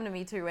 that happened to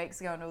me 2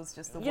 weeks ago and it was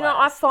just the worst. You know,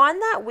 I find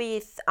that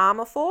with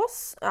Armour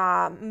Force,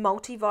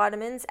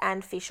 multivitamins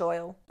and fish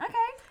oil. Okay.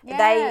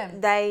 Yeah.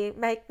 They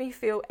make me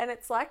feel, and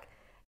it's like,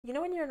 you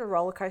know when you're in a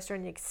roller coaster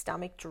and your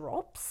stomach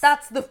drops?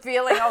 That's the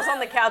feeling. I was on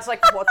the couch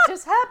like, what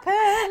just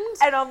happened?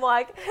 And I'm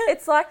like,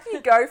 it's like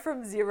you go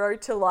from 0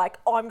 to like,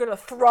 I'm going to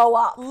throw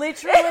up.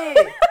 Literally.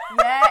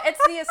 Yeah, it's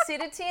the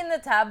acidity in the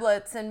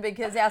tablets and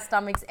because our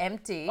stomach's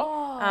empty.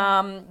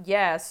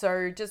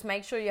 So just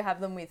make sure you have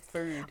them with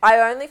food. I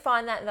only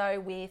find that though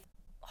with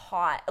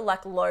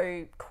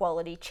low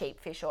quality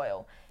cheap fish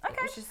oil.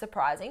 Okay. Which is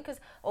surprising because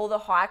all the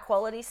high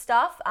quality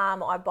stuff,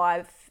 I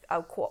buy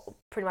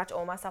pretty much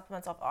all my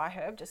supplements off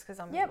iHerb just because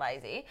I'm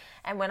lazy.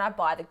 And when I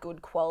buy the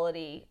good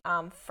quality,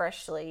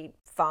 freshly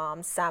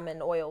farmed salmon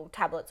oil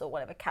tablets or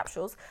whatever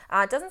capsules,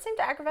 it doesn't seem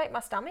to aggravate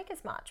my stomach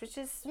as much, which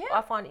is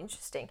I find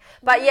interesting.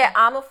 But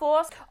Armour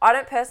Force, I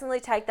don't personally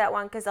take that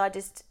one because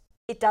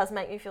it does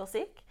make me feel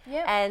sick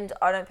and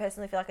I don't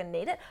personally feel like I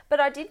need it. But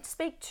I did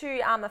speak to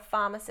a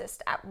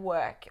pharmacist at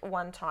work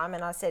one time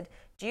and I said,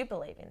 do you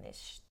believe in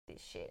this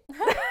shit?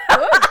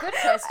 Good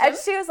question. And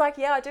she was like,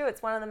 yeah, I do.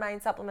 It's one of the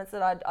main supplements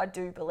that I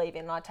do believe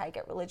in and I take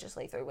it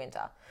religiously through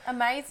winter.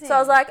 Amazing. So I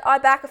was like, I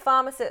back a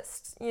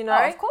pharmacist, you know.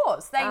 Oh, of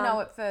course. They know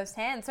it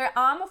firsthand. So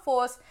Armour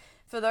Force,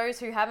 for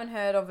those who haven't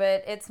heard of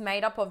it, it's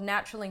made up of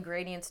natural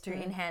ingredients to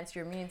enhance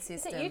your immune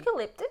system. Is it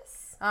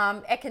eucalyptus?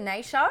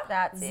 Echinacea.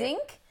 That's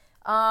zinc.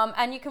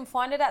 And you can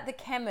find it at the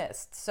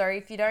chemist. So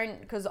if you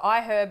don't, because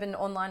iHerb and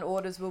online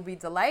orders will be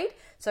delayed,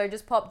 so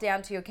just pop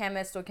down to your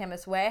chemist or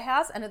chemist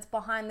warehouse and it's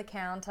behind the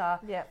counter.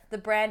 Yeah. The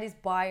brand is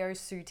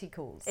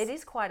Bioceuticals. It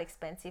is quite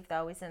expensive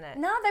though, isn't it?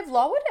 No, they've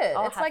lowered it.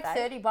 Oh, it's like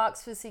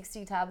 $30 for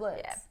 60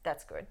 tablets. Yeah,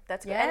 that's good.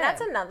 That's good. Yeah. And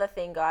that's another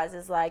thing, guys,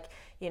 is like,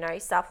 you know,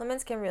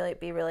 supplements can really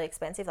be really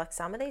expensive. Like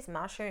some of these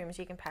mushrooms,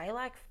 you can pay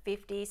like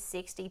 50,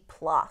 60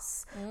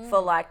 plus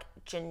for like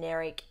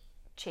generic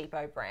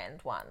cheapo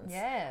brand ones.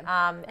 Yeah.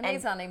 And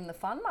these aren't even the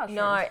fun mushrooms.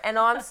 No, and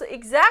I'm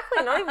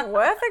exactly not even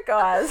worth it,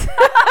 guys.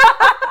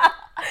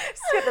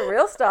 Just get the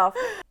real stuff.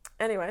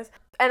 Anyways,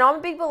 and I'm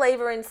a big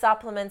believer in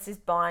supplements is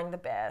buying the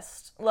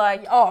best.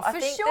 Like, I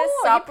think sure. there's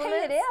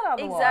supplements. You pay it out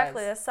otherwise.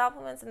 Exactly. There's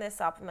supplements and there's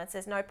supplements.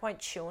 There's no point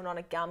chewing on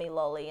a gummy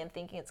lolly and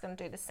thinking it's going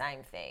to do the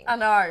same thing. I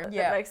know.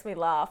 It makes me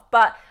laugh.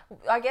 But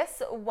I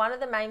guess one of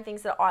the main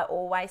things that I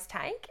always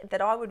take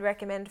that I would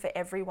recommend for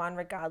everyone,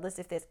 regardless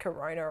if there's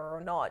corona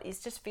or not, is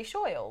just fish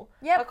oil.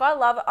 Yeah. Like I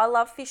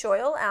love fish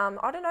oil.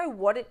 I don't know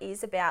what it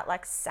is about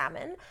like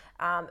salmon.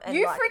 And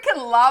you like,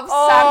 freaking love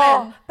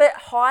salmon. But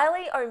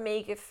highly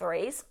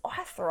omega-3s,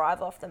 I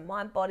thrive off them.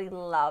 My body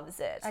loves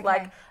it. Okay.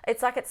 Like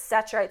it's like it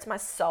saturates my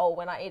soul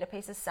when I eat a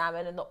piece of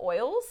salmon and the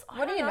oils.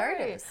 What do you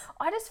notice?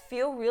 I just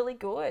feel really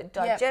good.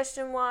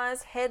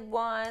 Digestion-wise,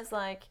 head-wise,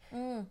 like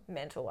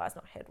mental-wise,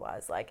 not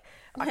head-wise. Like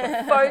I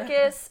can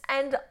focus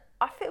and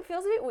it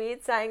feels a bit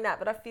weird saying that,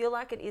 but I feel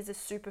like it is a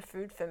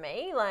superfood for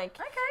me. Like,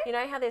 you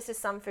know how there's just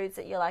some foods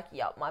that you're like,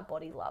 yep, my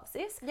body loves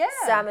this. Yeah.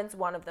 Salmon's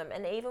one of them.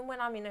 And even when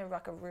I'm in a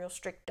real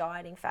strict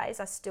dieting phase,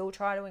 I still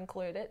try to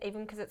include it,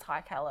 even because it's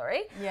high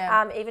calorie.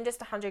 Yeah. Even just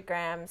 100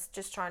 grams,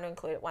 just trying to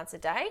include it once a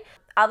day.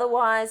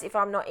 Otherwise, if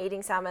I'm not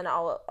eating salmon,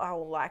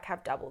 I'll like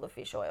have double the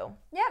fish oil.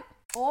 Yep.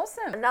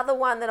 Awesome. Another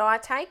one that I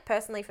take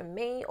personally for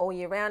me all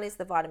year round is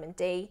the vitamin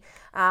D,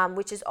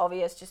 which is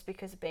obvious just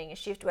because of being a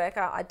shift worker.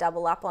 I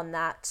double up on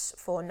that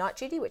for night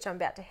duty, which I'm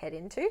about to head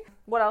into.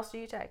 What else do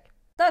you take?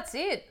 That's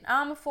it.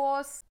 Armour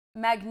Force,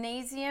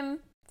 magnesium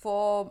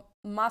for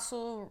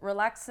muscle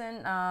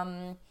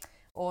relaxant,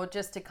 or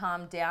just to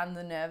calm down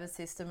the nervous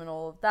system and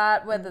all of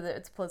that, whether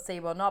it's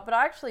placebo or not. But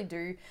I actually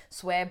do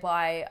swear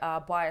by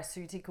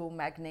Bioceutical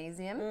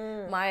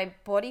magnesium. My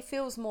body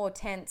feels more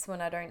tense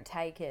when I don't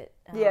take it.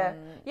 Yeah,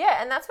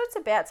 and that's what it's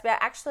about. It's about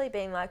actually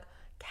being like,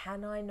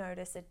 can I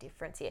notice a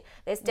difference here?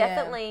 There's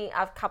definitely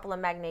a couple of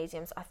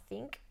magnesiums. I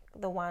think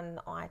the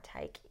one I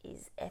take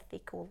is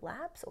Ethical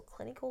Labs or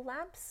Clinical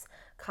Labs.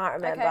 Can't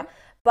remember. Okay.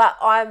 But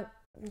I'm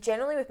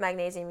generally with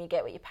magnesium, you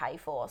get what you pay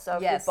for. So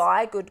if you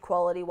buy a good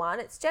quality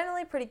one, it's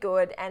generally pretty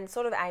good and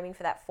sort of aiming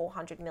for that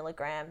 400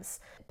 milligrams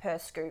per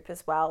scoop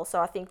as well. So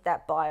I think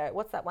that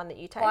what's that one that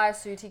you take?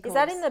 Bioceuticals. Is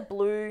that in the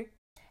blue?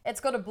 It's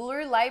got a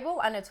blue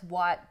label and it's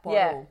white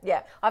Yeah, bottle.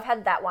 yeah. I've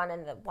had that one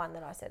and the one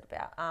that I said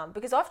about.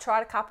 Because I've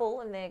tried a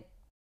couple and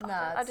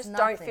I just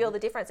don't feel the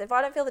difference. If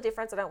I don't feel the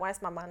difference, I don't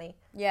waste my money.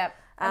 Yeah,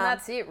 and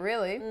that's it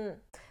really.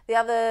 The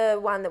other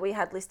one that we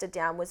had listed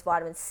down was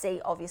vitamin C,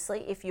 obviously,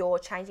 if you're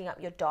changing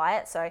up your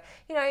diet. So,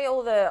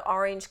 all the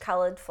orange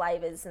coloured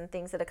flavours and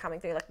things that are coming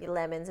through, like your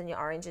lemons and your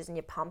oranges and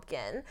your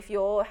pumpkin. If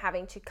you're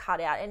having to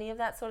cut out any of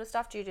that sort of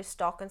stuff due to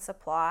stock and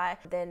supply,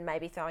 then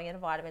maybe throwing in a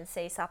vitamin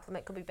C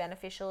supplement could be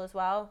beneficial as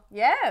well.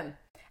 Yeah.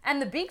 And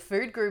the big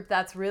food group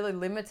that's really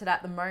limited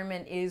at the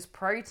moment is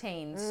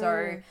protein.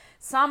 So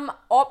some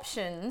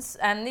options,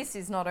 and this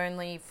is not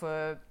only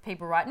for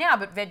people right now,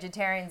 but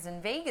vegetarians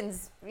and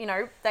vegans,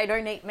 they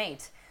don't eat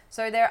meat.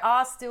 So there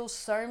are still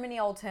so many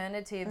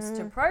alternatives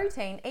to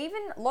protein, even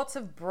lots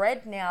of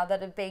bread now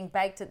that are being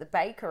baked at the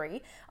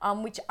bakery,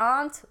 which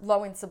aren't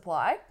low in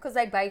supply because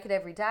they bake it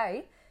every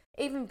day.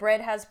 Even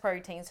bread has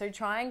protein. So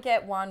try and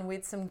get one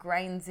with some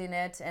grains in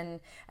it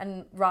and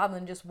rather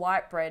than just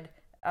white bread,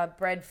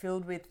 bread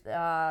filled with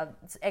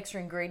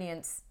extra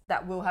ingredients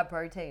that will have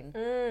protein.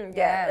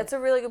 Yeah, it's a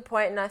really good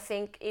point. And I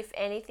think if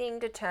anything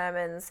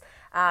determines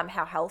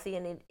how healthy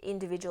an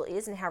individual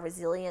is and how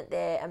resilient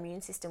their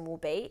immune system will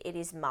be, it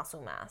is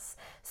muscle mass.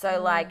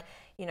 So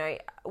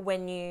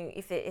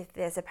if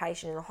there's a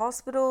patient in the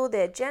hospital,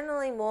 they're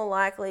generally more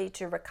likely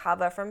to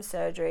recover from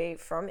surgery,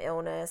 from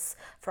illness,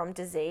 from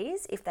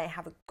disease if they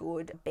have a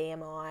good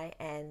BMI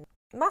and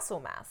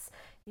muscle mass.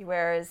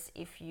 Whereas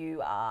if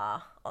you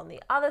are on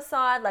the other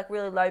side, like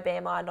really low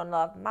BMI, not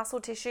enough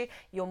muscle tissue,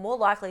 you're more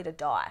likely to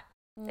die.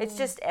 It's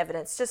just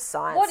evidence, just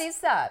science. What is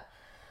that?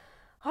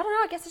 I don't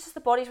know. I guess it's just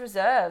the body's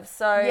reserve.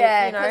 So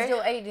yeah, because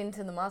you'll eat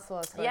into the muscle.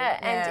 I suppose. Yeah,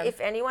 and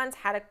if anyone's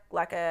had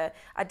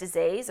a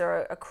disease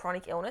or a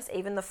chronic illness,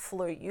 even the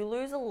flu, you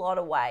lose a lot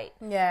of weight.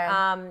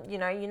 Yeah.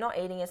 You're not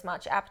eating as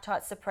much,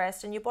 appetite's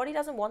suppressed, and your body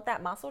doesn't want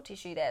that muscle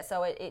tissue there,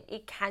 so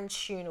it can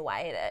tune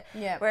away at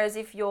it. Yeah. Whereas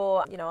if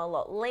you're a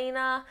lot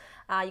leaner,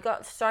 you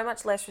got so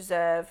much less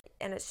reserve,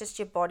 and it's just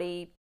your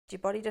body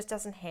just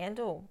doesn't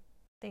handle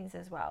things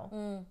as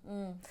well.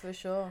 For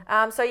sure.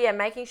 So yeah,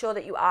 making sure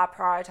that you are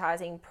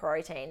prioritizing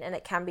protein, and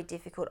it can be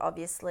difficult,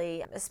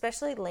 obviously,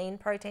 especially lean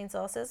protein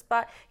sources.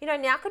 But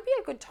now could be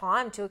a good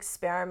time to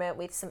experiment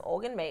with some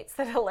organ meats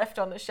that are left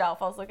on the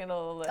shelf. I was looking at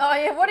all the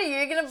what are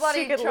you gonna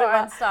bloody chicken try liver.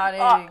 and start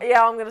eating?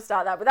 Yeah, I'm gonna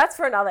start that, but that's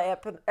for another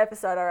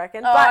episode, I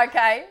reckon.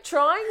 Okay.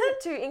 Trying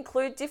to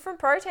include different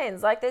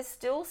proteins. Like there's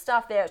still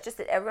stuff there. It's just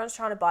that everyone's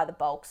trying to buy the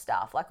bulk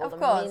stuff, like all the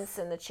mince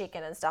and the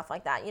chicken and stuff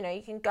like that.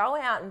 You can go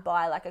out and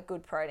buy like a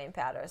good protein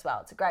powder as well.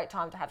 It's a great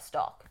time to have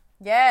stock.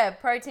 Yeah,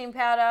 protein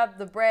powder,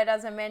 the bread,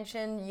 as I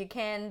mentioned, your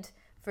canned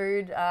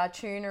food,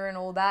 tuna and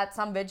all that,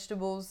 some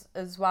vegetables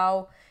as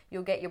well.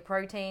 You'll get your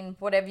protein,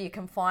 whatever you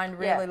can find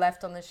really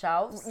left on the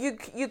shelves.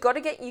 You're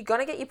gonna get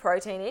your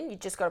protein in. You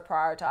just got to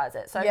prioritize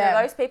it. So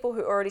for those people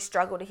who already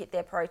struggle to hit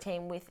their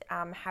protein with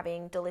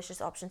having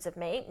delicious options of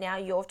meat, now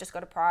you've just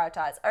got to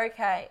prioritize.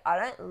 Okay, I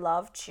don't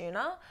love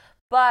tuna,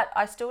 but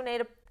I still need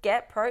to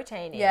get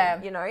protein in.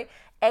 Yeah.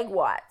 Egg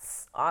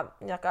whites. I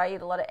eat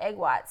a lot of egg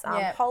whites.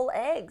 Whole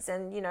eggs,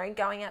 and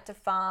going out to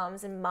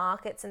farms and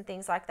markets and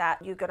things like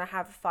that, you're going to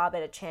have a far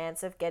better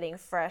chance of getting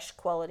fresh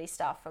quality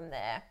stuff from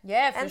there.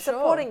 Yeah, for sure. And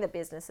supporting the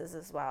businesses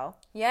as well.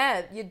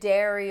 Yeah, your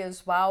dairy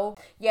as well.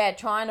 Yeah,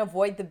 try and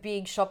avoid the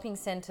big shopping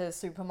centre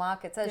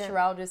supermarkets, as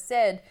Sherelle just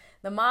said,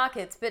 the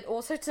markets, but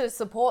also to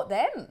support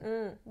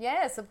them.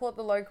 Yeah, support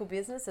the local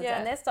businesses,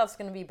 and their stuff's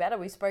going to be better.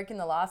 We spoke in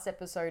the last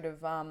episode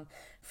of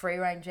free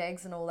range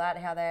eggs and all that,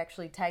 how they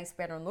actually taste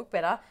better and look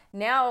better.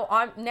 Now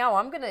I'm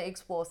going to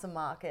explore some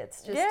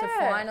markets just to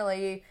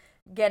finally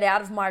get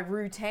out of my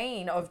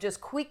routine of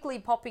just quickly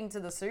popping to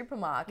the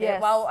supermarket.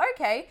 Yes. Well,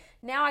 okay,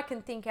 now I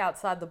can think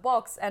outside the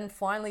box and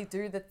finally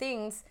do the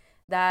things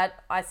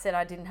that I said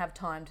I didn't have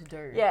time to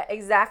do. Yeah,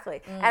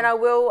 exactly. And I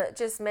will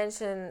just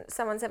mention,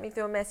 someone sent me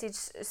through a message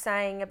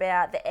saying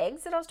about the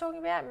eggs that I was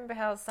talking about. Remember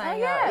how I was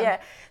saying?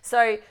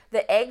 So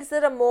the eggs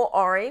that are more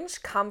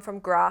orange come from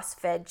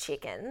grass-fed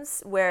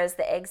chickens, whereas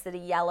the eggs that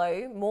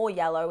are more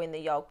yellow in the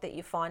yolk that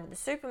you find in the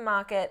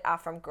supermarket are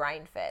from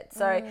grain-fed.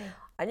 So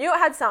I knew it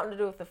had something to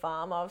do with the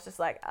farm. I was just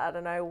like, I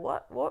don't know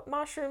what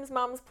mushrooms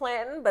mum's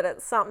planting, but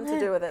it's something to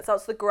do with it. So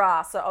it's the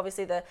grass. So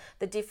obviously the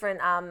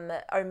different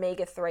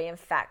omega-3 and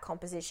fat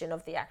composition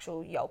of the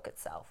actual yolk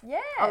itself. Yeah,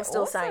 I'm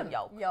still awesome. saying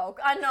yolk. Yolk.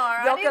 I know.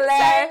 I Yolk-a-lay. didn't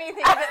say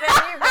anything, but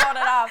then you brought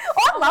it up.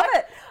 I love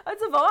it.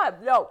 It's a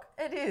vibe. Yolk.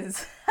 It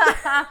is.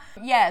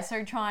 Yeah,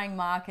 so trying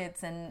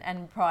markets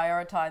and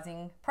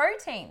prioritising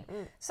protein.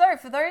 So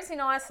for those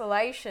in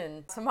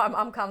isolation, so my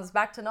mum comes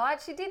back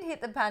tonight. She did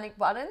hit the panic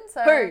button.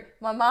 So Who?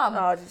 My mum.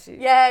 Oh, did she?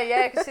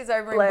 Yeah, because she's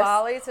over in Bless.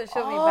 Bali, so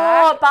she'll be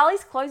back. Oh,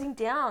 Bali's closing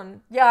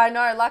down. Yeah, I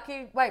know.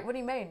 Lucky. Wait, what do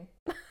you mean?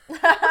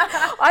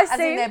 I As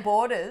see. in their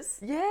borders.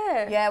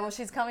 Yeah. Yeah, well,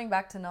 she's coming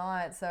back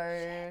tonight,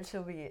 so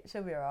she'll be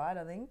all right,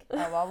 I think.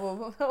 Oh,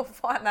 well, we'll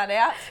find that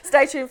out.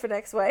 Stay tuned for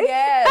next week.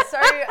 Yeah,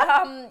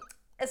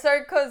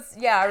 because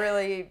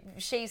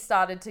she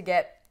started to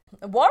get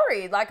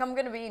worried. Like, I'm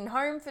going to be in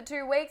home for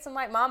 2 weeks. I'm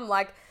like, Mum,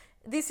 like,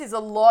 this is a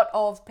lot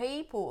of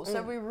people.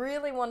 So we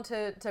really want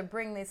to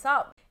bring this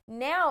up.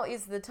 Now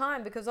is the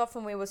time, because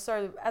often we were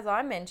so, as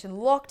I mentioned,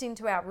 locked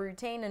into our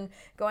routine and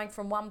going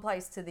from one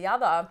place to the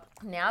other.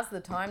 Now's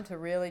the time to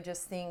really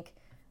just think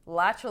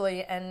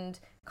laterally and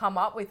come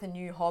up with a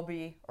new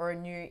hobby or a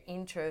new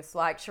interest.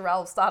 Like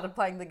Sherelle started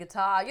playing the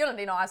guitar. You're not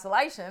in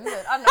isolation,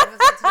 but I don't know if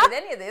it's got to do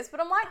with any of this, but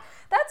I'm like,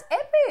 that's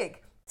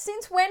epic.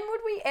 Since when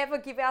would we ever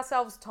give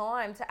ourselves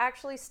time to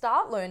actually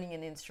start learning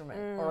an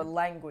instrument or a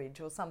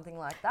language or something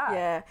like that?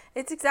 Yeah,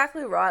 it's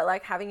exactly right.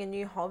 Like having a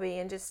new hobby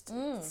and just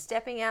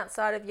stepping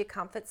outside of your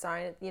comfort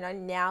zone. You know,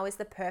 now is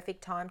the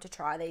perfect time to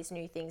try these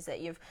new things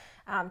that you've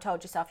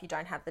told yourself you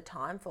don't have the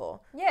time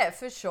for. Yeah,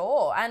 for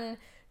sure. And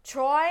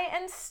try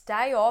and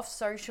stay off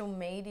social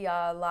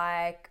media.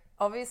 Like,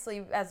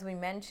 obviously, as we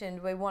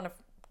mentioned, we want to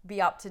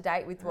be up to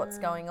date with what's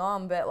going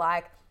on, but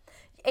like,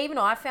 even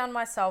I found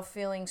myself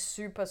feeling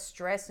super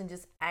stressed and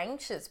just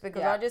anxious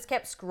because I just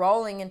kept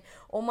scrolling and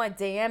all my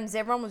DMs,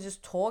 everyone was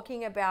just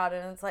talking about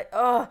it, and it's like,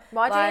 oh.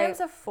 My like, DMs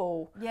are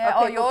full. Yeah,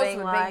 of yours being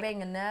would like, be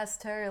being a nurse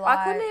too. Like,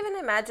 I couldn't even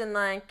imagine,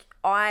 like,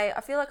 I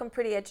feel like I'm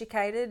pretty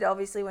educated,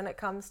 obviously, when it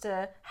comes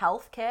to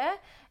healthcare.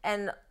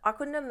 And I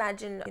couldn't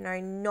imagine, you know,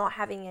 not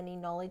having any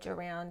knowledge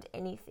around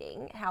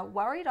anything, how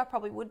worried I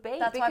probably would be.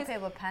 That's why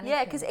people are panicking.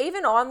 Yeah, because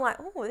even I'm like,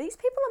 oh, these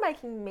people are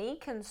making me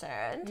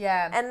concerned.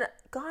 Yeah. And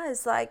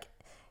guys, like,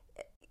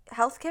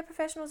 healthcare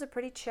professionals are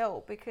pretty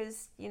chill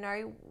because, you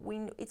know,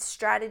 it's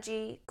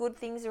strategy, good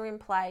things are in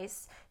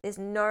place. There's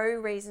no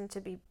reason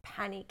to be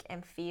panic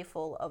and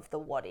fearful of the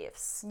what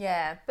ifs.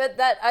 Yeah, but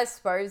that, I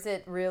suppose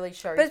it really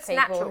shows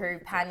people who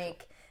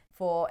panic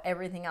for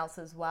everything else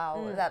as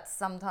well.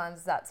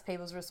 Sometimes that's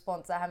people's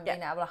response. They haven't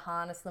been able to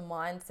harness the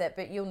mindset,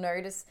 but you'll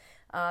notice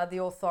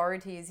the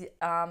authorities,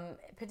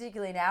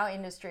 particularly in our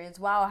industry as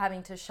well,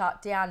 having to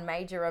shut down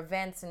major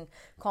events and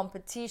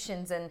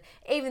competitions, and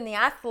even the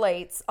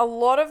athletes, a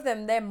lot of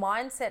them, their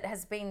mindset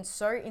has been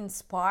so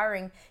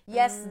inspiring.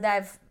 Yes,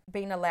 they've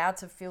been allowed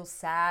to feel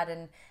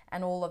sad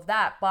and all of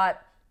that,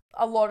 but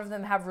a lot of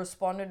them have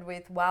responded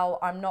with, well,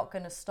 I'm not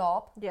going to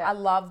stop. Yeah. I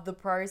love the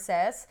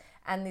process,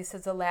 and this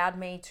has allowed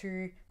me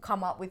to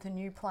come up with a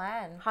new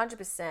plan.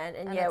 100%.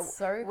 And it's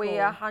so we cool.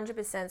 are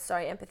 100% so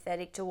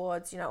empathetic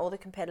towards, you know, all the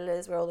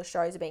competitors where all the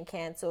shows are being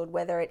cancelled,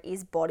 whether it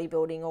is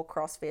bodybuilding or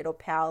CrossFit or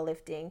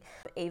powerlifting,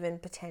 even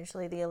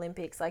potentially the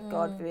Olympics, like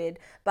God forbid,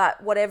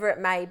 but whatever it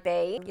may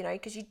be, you know,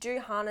 because you do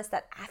harness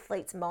that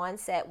athlete's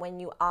mindset when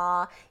you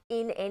are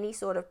in any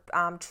sort of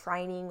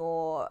training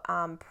or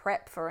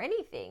prep for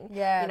anything.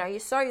 Yeah. You know, you're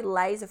so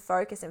laser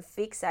focused and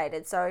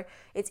fixated. So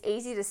it's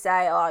easy to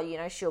say, oh, you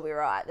know, she'll be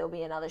right. There'll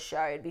be another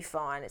show. It'd be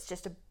fine. It's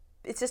just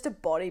a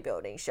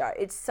bodybuilding show.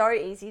 It's so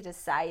easy to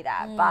say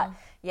that, but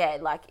yeah,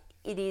 like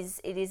it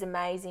is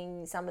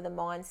amazing, some of the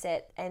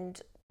mindset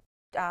and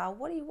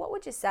what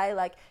would you say,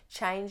 like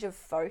change of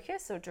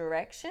focus or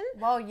direction?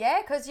 Well,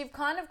 yeah, because you've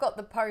kind of got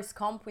the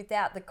post-comp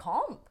without the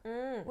comp,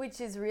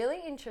 which is really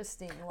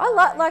interesting.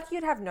 I like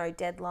you'd have no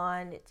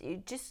deadline.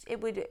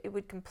 It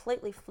would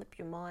completely flip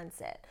your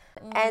mindset.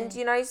 And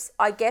you know,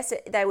 I guess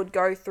they would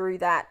go through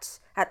that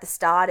at the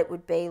start. It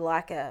would be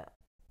like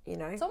you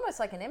know, it's almost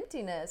like an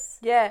emptiness.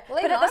 Yeah, Well, but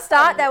even at the I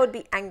start found- they would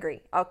be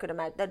angry. I could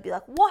imagine they'd be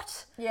like,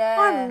 "What?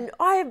 Yeah.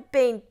 I've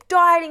been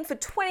dieting for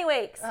 20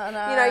 weeks." I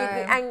know. You know,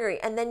 you'd be angry,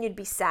 and then you'd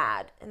be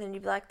sad, and then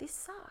you'd be like, "This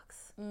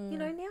sucks." You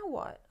know, now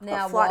what? I've Now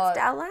got flights what?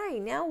 to LA.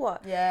 Now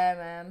what? Yeah,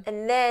 man.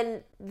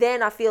 And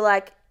then I feel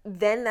like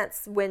then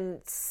that's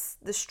when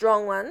the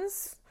strong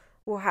ones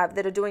will have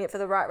that are doing it for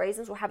the right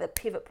reasons will have a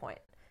pivot point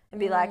and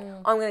be like,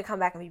 I'm going to come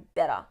back and be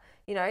better.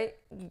 You know,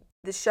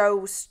 the show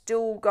will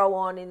still go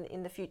on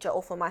in the future,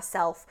 or for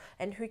myself,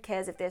 and who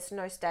cares if there's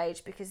no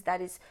stage, because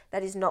that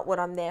is not what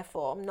I'm there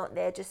for. I'm not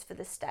there just for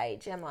the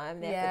stage, am I? I'm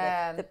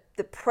there for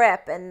the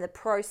prep and the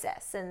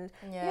process. And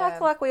you know, I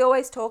feel like we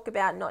always talk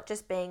about not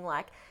just being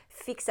like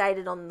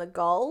fixated on the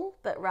goal,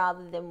 but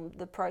rather than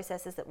the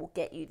processes that will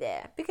get you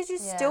there, because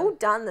you've still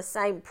done the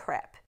same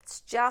prep. It's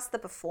just the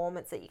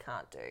performance that you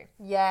can't do.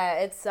 Yeah,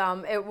 it's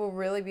it will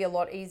really be a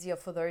lot easier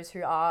for those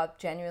who are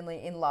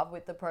genuinely in love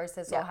with the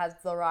process or has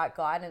the right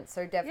guidance.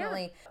 So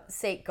definitely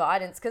seek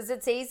guidance, because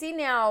it's easy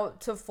now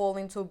to fall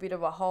into a bit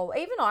of a hole.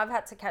 Even I've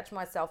had to catch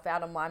myself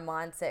out of my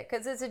mindset,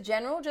 because there's a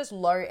general just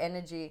low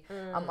energy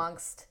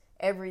amongst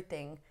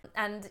everything.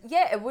 And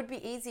yeah, it would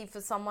be easy for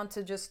someone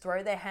to just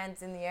throw their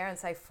hands in the air and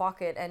say fuck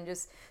it and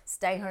just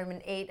stay home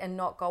and eat and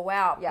not go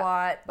out,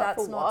 but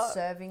that's not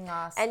serving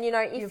us. And you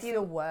know, if you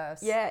feel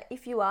worse. Yeah,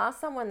 if you are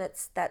someone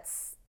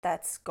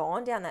that's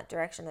gone down that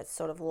direction, that's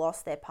sort of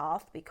lost their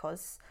path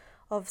because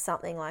of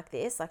something like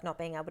this, like not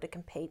being able to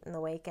compete in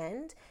the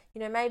weekend, you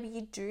know, maybe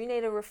you do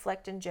need to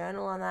reflect and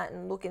journal on that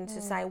and look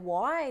into say,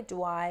 why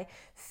do I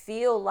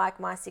feel like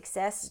my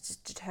success is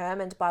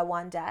determined by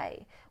one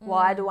day?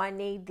 Why do I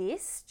need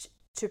this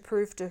to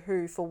prove to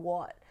who for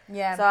what?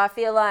 Yeah. So I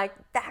feel like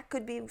that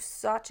could be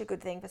such a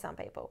good thing for some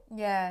people.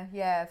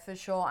 Yeah, for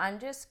sure. And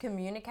just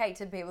communicate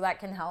to people that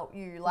can help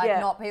you. Like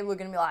not people are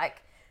going to be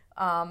like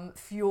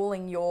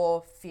fueling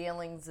your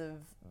feelings of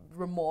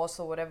remorse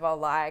or whatever.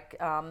 Like,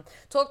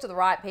 talk to the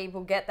right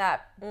people, get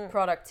that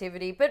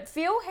productivity, but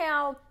feel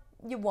how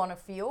you want to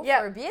feel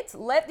for a bit.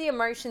 Let the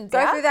emotions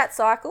Go through that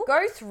cycle.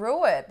 Go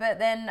through it, but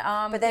then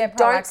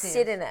don't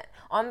sit in it.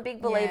 I'm a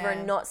big believer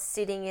in not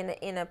sitting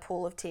in a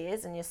pool of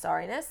tears and your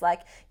sorriness.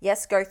 Like,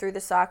 yes, go through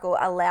the cycle,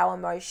 allow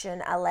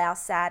emotion, allow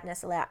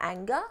sadness, allow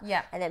anger,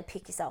 and then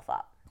pick yourself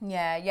up.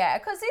 Yeah,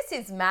 because this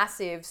is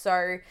massive.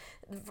 So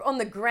on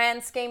the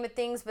grand scheme of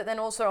things, but then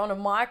also on a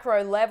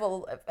micro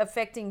level,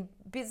 affecting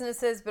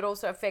businesses, but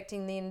also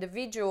affecting the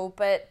individual.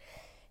 But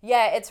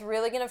yeah, it's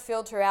really going to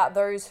filter out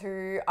those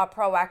who are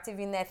proactive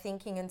in their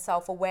thinking and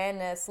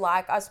self-awareness.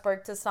 Like, I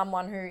spoke to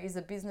someone who is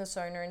a business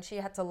owner and she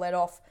had to let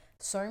off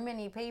so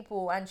many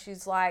people. And she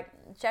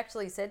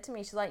actually said to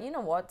me, she's like, you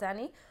know what,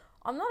 Danny?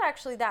 I'm not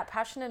actually that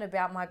passionate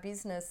about my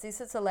business. This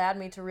has allowed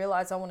me to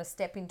realize I want to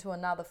step into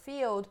another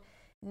field.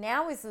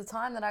 Now is the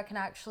time that I can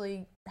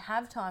actually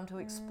have time to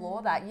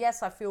explore that.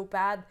 Yes, I feel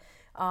bad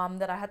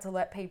that I had to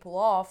let people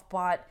off,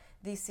 but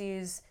this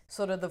is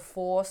sort of the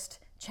forced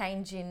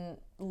change in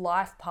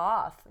life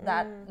path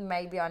that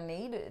maybe I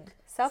needed.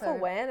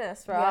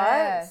 Self-awareness, right?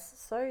 Yeah.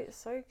 So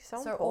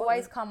important.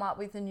 Always come up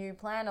with a new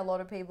plan. A lot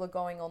of people are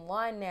going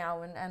online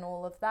now and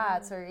all of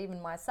that. So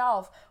even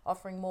myself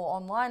offering more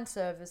online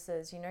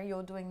services,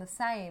 you're doing the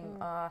same.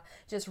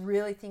 Just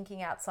really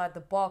thinking outside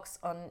the box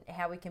on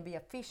how we can be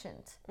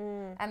efficient.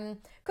 And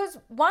because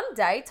one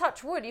day,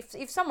 touch wood,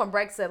 if someone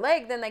breaks their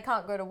leg, then they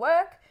can't go to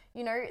work,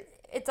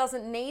 it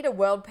doesn't need a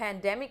world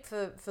pandemic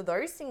for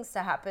those things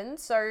to happen.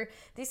 So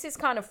this is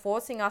kind of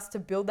forcing us to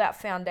build that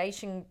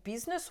foundation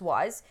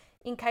business-wise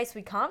in case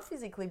we can't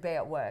physically be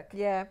at work.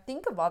 Yeah.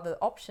 Think of other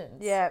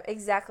options. Yeah,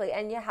 exactly.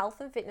 And your health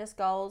and fitness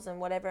goals and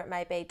whatever it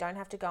may be don't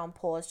have to go on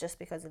pause just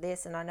because of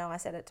this. And I know I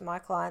said it to my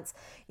clients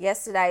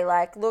yesterday,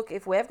 like, look,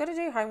 if we've got to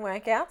do home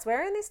workouts,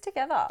 we're in this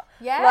together.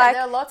 Yeah, like,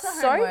 there are lots of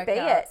home workouts. So be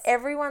it.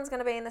 Everyone's going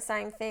to be in the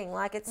same thing.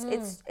 Like,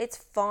 it's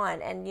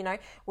fine. And,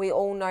 we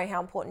all know how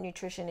important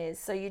nutrition is.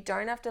 So you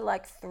don't have to,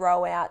 like,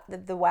 throw out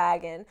the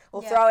wagon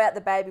or throw out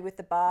the baby with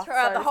the bath. Throw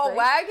out the whole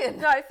wagon.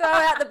 No, throw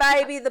out the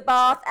baby, the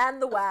bath, and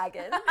the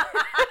wagon.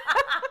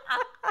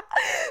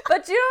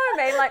 But do you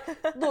know what I mean?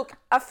 Like, look,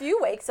 a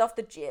few weeks off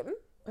the gym,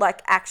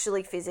 like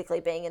actually physically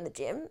being in the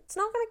gym, it's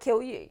not going to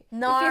kill you.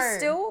 No. If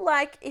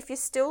you're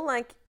still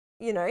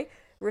like,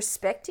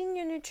 respecting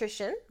your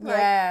nutrition,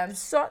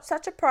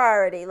 such a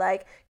priority.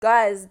 Like,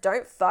 guys,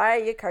 don't fire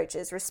your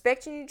coaches.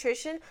 Respect your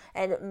nutrition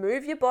and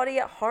move your body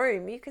at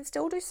home. You can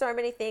still do so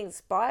many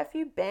things. Buy a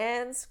few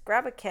bands,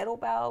 grab a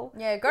kettlebell.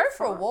 Yeah, go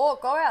for a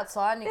walk, go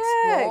outside and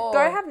explore.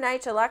 Go have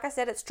nature. Like I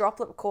said, it's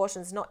droplet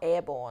precautions, not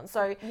airborne.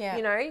 So,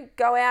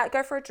 go out,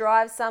 go for a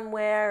drive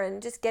somewhere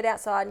and just get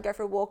outside and go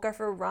for a walk, go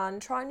for a run,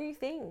 try new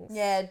things.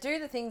 Yeah, do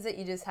the things that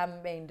you just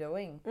haven't been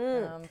doing,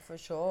 for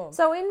sure.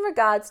 So in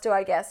regards to,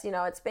 I guess,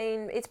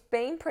 it's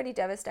been pretty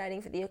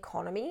devastating for the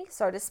economy,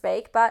 so to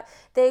speak, but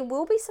there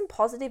will be some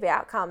positive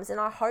outcomes, and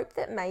I hope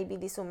that maybe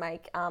this will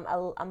make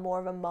a more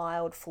of a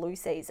mild flu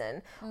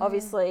season.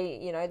 Obviously,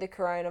 the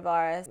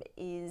coronavirus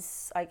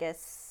is, I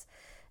guess,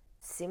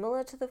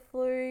 similar to the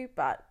flu,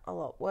 but a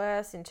lot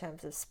worse in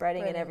terms of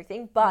spreading and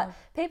everything. But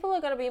people are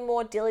going to be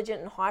more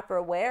diligent and hyper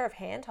aware of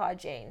hand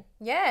hygiene.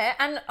 Yeah,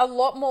 and a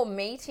lot more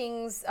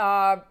meetings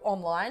are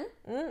online.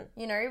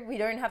 We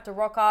don't have to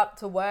rock up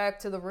to work,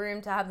 to the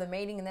room to have the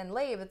meeting and then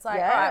leave. It's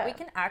like, all right, we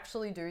can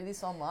actually do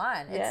this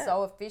online. It's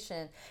so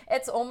efficient.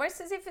 It's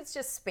almost as if it's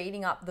just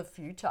speeding up the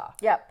future.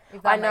 Yep.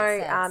 If that I know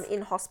makes sense.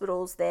 in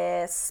hospitals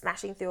they're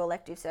smashing through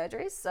elective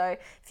surgeries. So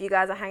if you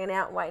guys are hanging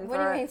out and waiting What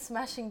do you mean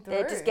smashing through?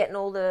 They're just getting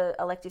all the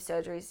elective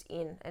surgeries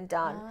in and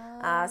done.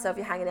 So if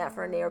you're hanging out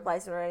for a knee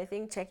replacement or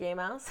anything, check your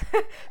emails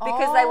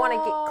because they want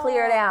to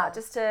clear it out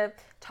just to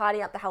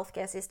tidy up the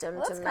healthcare system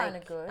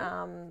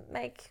to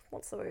make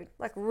what's the word,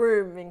 like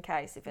room in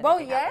case if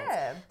anything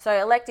happens. So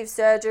elective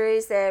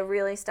surgeries, they're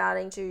really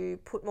starting to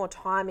put more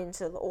time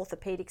into the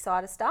orthopedic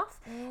side of stuff,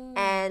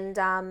 and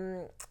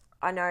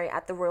I know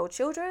at the Royal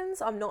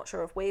Children's, I'm not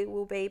sure if we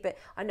will be, but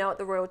I know at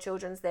the Royal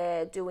Children's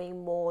they're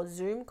doing more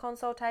Zoom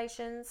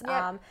consultations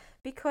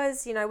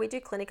because, we do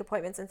clinic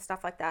appointments and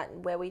stuff like that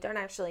where we don't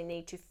actually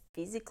need to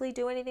physically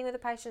do anything with the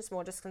patient, it's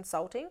more just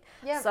consulting.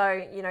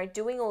 So,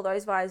 doing all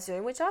those via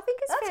Zoom, which I think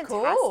is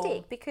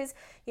fantastic because,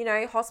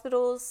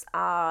 hospitals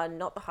are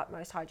not the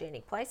most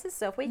hygienic places.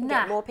 So if we can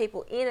get more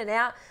people in and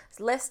out,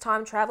 it's less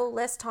time travel,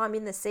 less time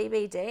in the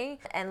CBD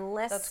and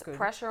less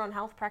pressure on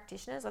health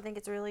practitioners, I think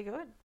it's really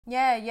good.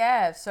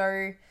 Yeah.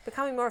 So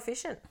becoming more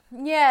efficient.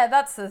 Yeah,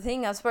 that's the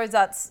thing. I suppose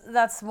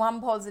that's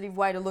one positive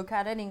way to look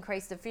at it.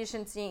 Increased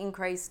efficiency,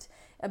 increased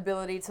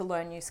ability to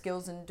learn new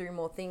skills and do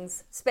more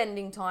things.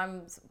 Spending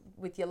time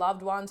with your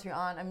loved ones who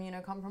aren't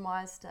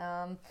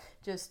immunocompromised.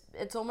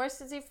 It's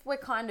almost as if we're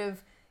kind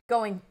of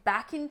going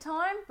back in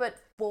time, but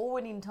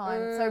forward in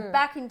time. So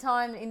back in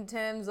time in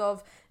terms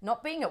of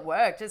not being at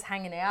work, just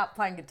hanging out,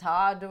 playing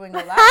guitar, doing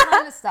all that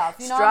kind of stuff.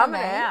 You know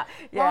Strumming what I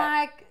mean? out.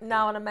 Like,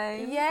 know what I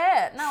mean?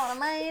 Yeah, know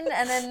what I mean?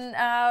 And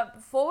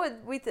then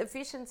forward with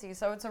efficiency.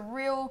 So it's a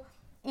real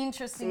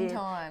interesting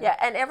time. Yeah,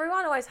 and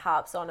everyone always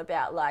harps on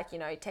about like, you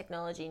know,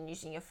 technology and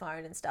using your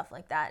phone and stuff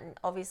like that. And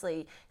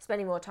obviously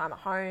spending more time at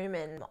home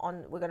and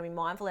we're going to be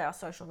mindful of our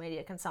social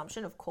media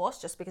consumption, of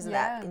course, just because of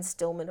that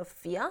instillment of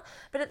fear.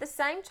 But at the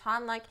same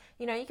time, like,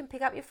 you know, you can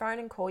pick up your phone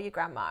and call your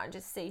grandma and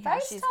just see how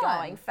she's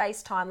going.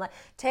 FaceTime. Like,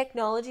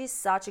 technology is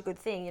such a good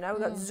thing. You know,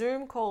 we've got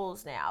Zoom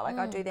calls now. Like,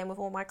 I do them with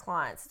all my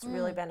clients. It's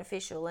really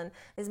beneficial. And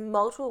there's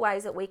multiple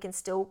ways that we can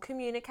still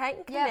communicate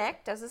and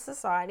connect as a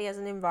society, as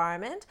an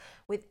environment,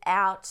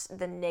 without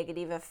the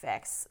negative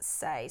effects,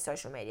 say,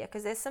 social media.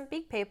 Because there's some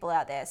big people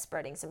out there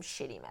spreading some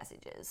shitty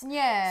messages.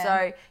 Yeah.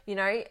 So, you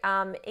know,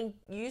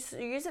 use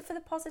it for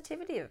the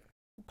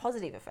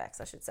positive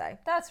effects, I should say.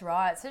 That's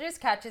right. So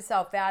just catch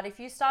yourself out. If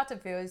you start to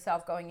feel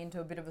yourself going into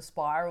a bit of a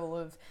spiral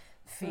of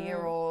fear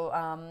or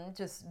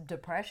just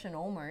depression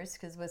almost,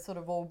 because we're sort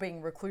of all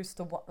being recluse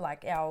to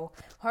like our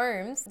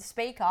homes,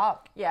 speak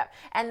up. Yeah.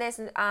 And there's,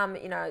 you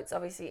know, it's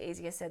obviously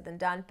easier said than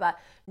done, but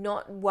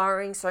not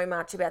worrying so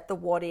much about the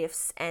what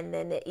ifs and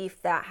then the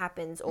if that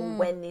happens or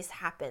when this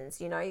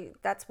happens, you know,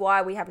 that's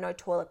why we have no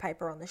toilet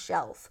paper on the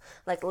shelf.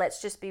 Like,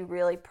 let's just be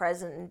really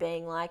present and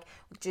being like,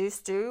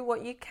 just do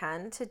what you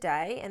can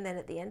today. And then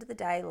at the end of the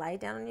day, lay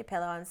down on your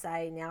pillow and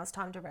say, now it's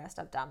time to rest.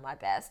 I've done my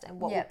best.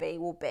 And what will be,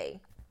 will be.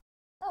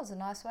 That was a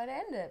nice way to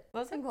end it.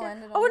 Was it? We'll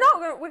end it oh, on we're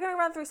not. We're going to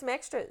run through some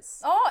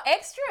extras. Oh,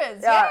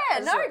 extras. Yeah,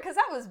 no, because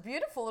that was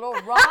beautiful. It all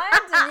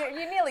rhymed and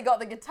you nearly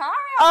got the guitar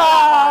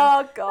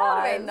out. Oh,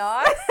 God. That would be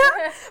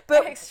nice.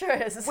 But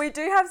extras. We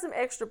do have some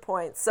extra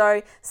points.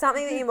 So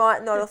something that you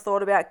might not have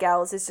thought about,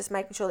 gals, is just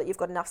making sure that you've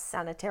got enough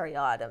sanitary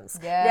items.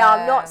 Yeah. Now,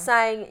 I'm not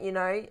saying, you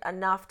know,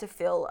 enough to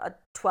fill a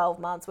 12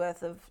 months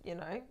worth of, you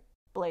know,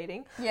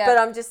 bleeding. Yeah. But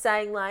I'm just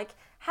saying, like,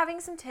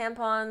 having some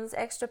tampons,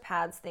 extra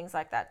pads, things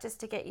like that, just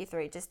to get you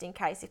through, just in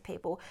case if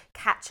people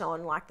catch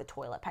on like the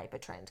toilet paper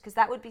trend, because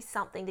that would be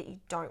something that you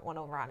don't want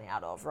to run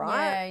out of,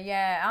 right?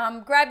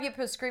 Yeah. Grab your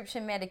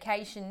prescription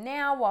medication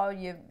now while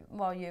you're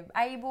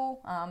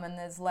able, and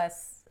there's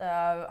less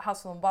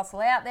hustle and bustle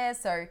out there,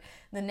 so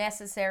the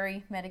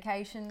necessary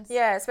medications.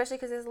 Yeah, especially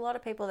because there's a lot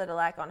of people that are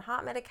like on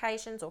heart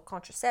medications or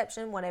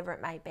contraception, whatever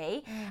it may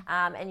be,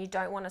 and you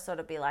don't want to sort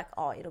of be like,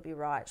 oh, it'll be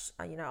right,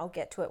 you know, I'll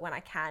get to it when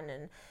I can,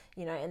 and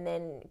you know, and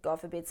then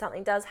God forbid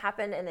something does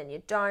happen and then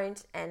you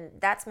don't, and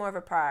that's more of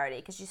a priority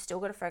because you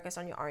still got to focus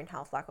on your own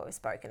health like what we've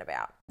spoken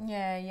about.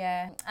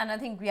 Yeah. And I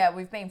think,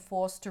 we've been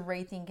forced to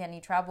rethink any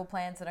travel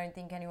plans. I don't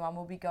think anyone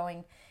will be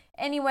going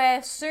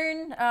anywhere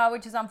soon,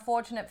 which is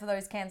unfortunate for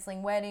those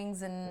cancelling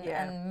weddings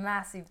and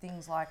massive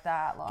things like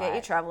that. Like, get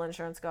your travel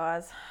insurance,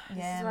 guys.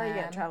 This is where you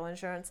get travel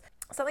insurance.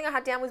 Something I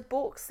had down was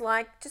books.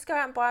 Like, just go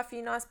out and buy a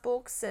few nice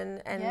books, and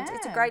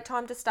it's a great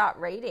time to start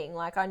reading.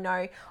 Like, I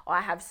know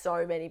I have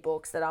so many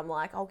books that I'm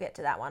like, I'll get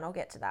to that one, I'll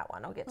get to that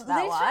one, I'll get to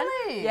that one.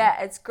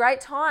 Yeah, it's great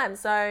time.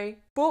 So,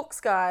 books,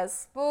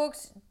 guys.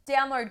 Books,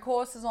 download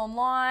courses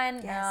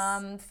online,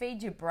 Yes.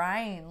 feed your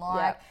brain.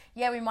 Like,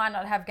 we might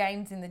not have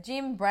gains in the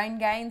gym. Brain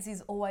gains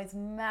is always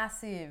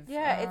massive.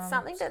 Yeah, it's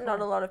something that not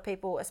a lot of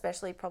people,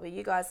 especially probably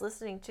you guys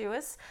listening to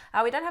us,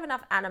 we don't have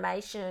enough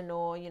animation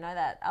or, you know,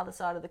 that other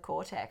side of the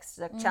cortex.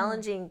 Like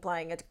challenging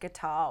playing a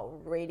guitar or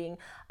reading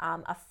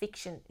a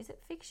fiction. Is it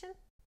fiction?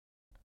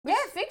 Yeah,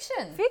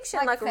 fiction. Fiction,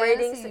 like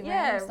reading some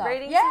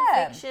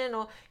fiction,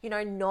 or, you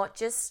know, not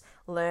just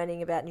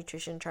learning about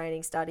nutrition,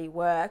 training, study,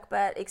 work,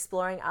 but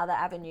exploring other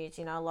avenues.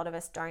 You know, a lot of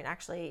us don't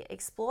actually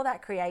explore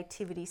that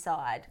creativity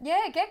side.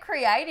 Yeah, get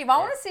creative. I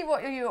want to see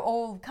what you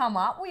all come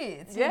up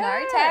with. You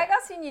know, tag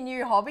us in your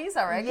new hobbies,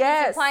 I reckon.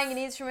 If you're playing an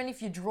instrument,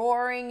 if you're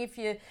drawing, if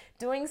you're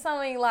doing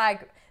something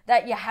like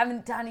that you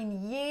haven't done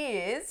in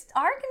years,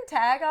 I reckon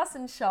tag us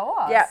and show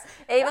us. Yeah,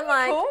 even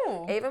like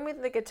cool. even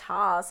with the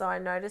guitar. So I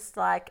noticed,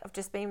 like, I've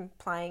just been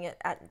playing it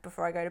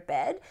before I go to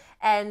bed,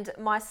 and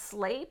my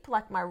sleep,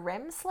 like my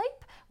REM sleep,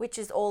 which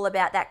is all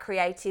about that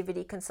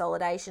creativity,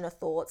 consolidation of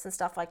thoughts and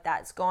stuff like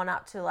that, it's gone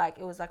up to like,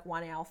 it was like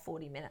 1 hour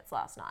 40 minutes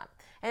last night,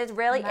 and it's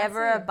rarely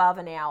ever above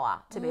an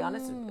hour, to be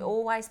honest.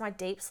 Always my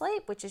deep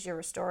sleep, which is your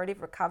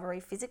restorative recovery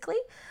physically,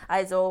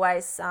 is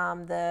always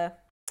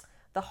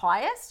the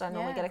highest. I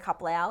normally get a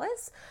couple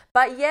hours.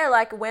 But yeah,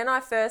 like when I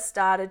first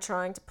started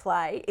trying to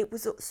play,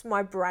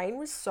 my brain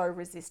was so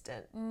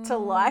resistant to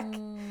like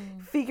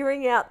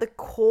figuring out the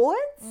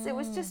chords. It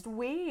was just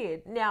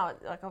weird. Now,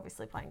 like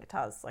obviously playing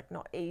guitar is like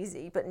not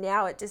easy, but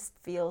now it just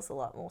feels a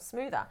lot more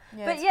smoother.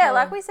 But yeah,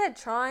 like we said,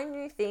 trying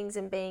new things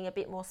and being a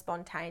bit more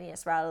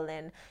spontaneous rather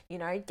than, you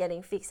know,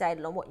 getting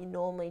fixated on what you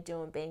normally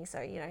do and being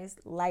so, you know,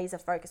 laser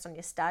focused on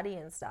your study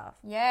and stuff.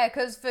 Yeah,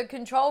 because for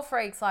control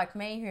freaks like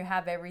me who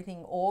have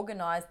everything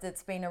organized,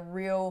 it's been a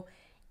real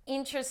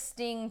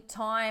interesting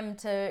time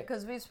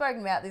because we've spoken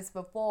about this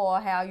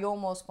before, how you're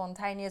more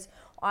spontaneous.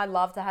 I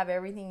love to have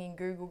everything in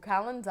Google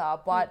Calendar,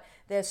 but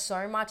there's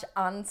so much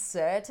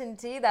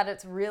uncertainty that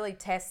it's really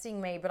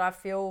testing me, but I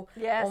feel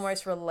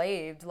almost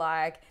relieved.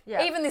 Like,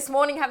 even this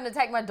morning having to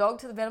take my dog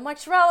to the vet, I'm like,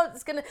 Sherelle,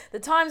 the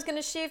time's going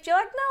to shift. You're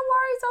like, no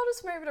worries, I'll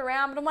just move it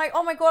around. But I'm like,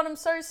 oh my God, I'm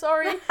so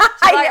sorry.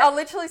 Like, I'll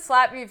literally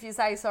slap you if you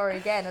say sorry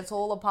again. It's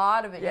all a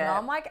part of it. You know?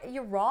 I'm like,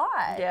 you're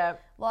right. Yeah.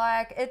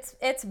 Like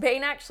it's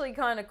been actually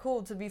kind of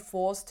cool to be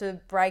forced to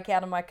break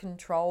out of my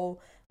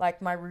control,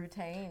 like my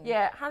routine.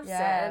 Yeah, 100%.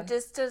 Yeah. And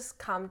just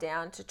come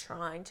down to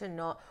trying to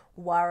not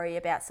worry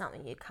about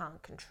something you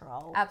can't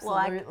control.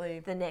 Absolutely.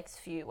 Like the next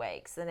few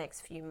weeks, the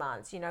next few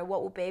months. You know,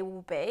 what will be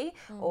will be.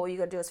 All you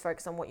got to do is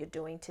focus on what you're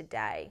doing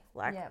today,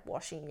 like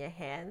washing your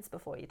hands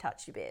before you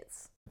touch your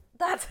bits.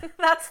 That's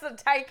the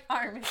take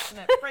home, isn't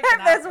it?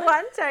 There's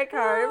one take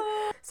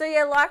home. So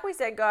yeah, like we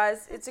said,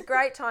 guys, it's a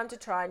great time to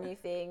try a new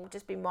thing.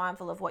 Just be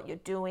mindful of what you're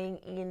doing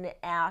in,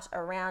 out,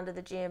 around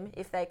the gym.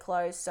 If they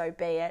close, so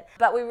be it.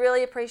 But we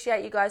really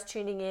appreciate you guys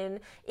tuning in.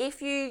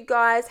 If you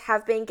guys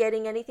have been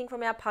getting anything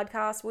from our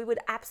podcast, we would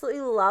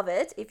absolutely love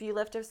it if you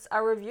left us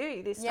a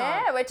review this time.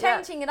 Yeah, we're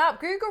changing it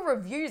up. Google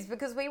reviews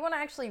because we want to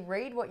actually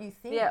read what you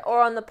think. Yeah,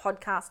 or on the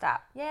podcast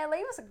app. Yeah,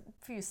 leave us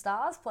a few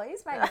stars,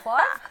 please. Maybe 5.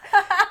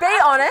 Be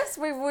honest.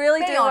 We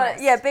really Be do want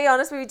honest. to, be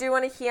honest. We do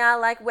want to hear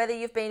like whether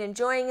you've been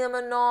enjoying them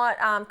or not.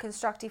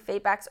 Constructive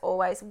feedback's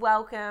always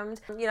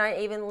welcomed. You know,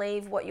 even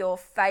leave what your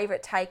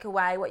favorite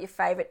takeaway, what your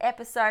favorite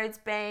episode's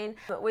been.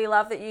 But we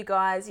love that you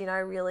guys, you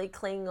know, really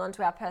cling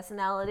onto our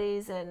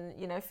personalities and,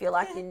 you know, feel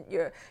like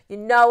you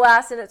know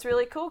us, and it's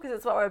really cool because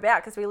it's what we're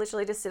about, because we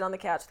literally just sit on the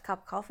couch with a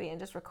cup of coffee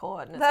and just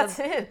record. And That's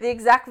it. The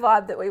exact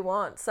vibe that we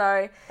want.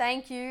 So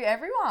Thank you,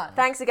 everyone.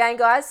 thanks again,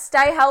 guys.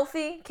 Stay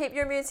healthy, keep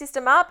your immune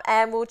system up,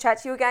 and we'll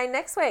chat to you again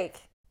next week.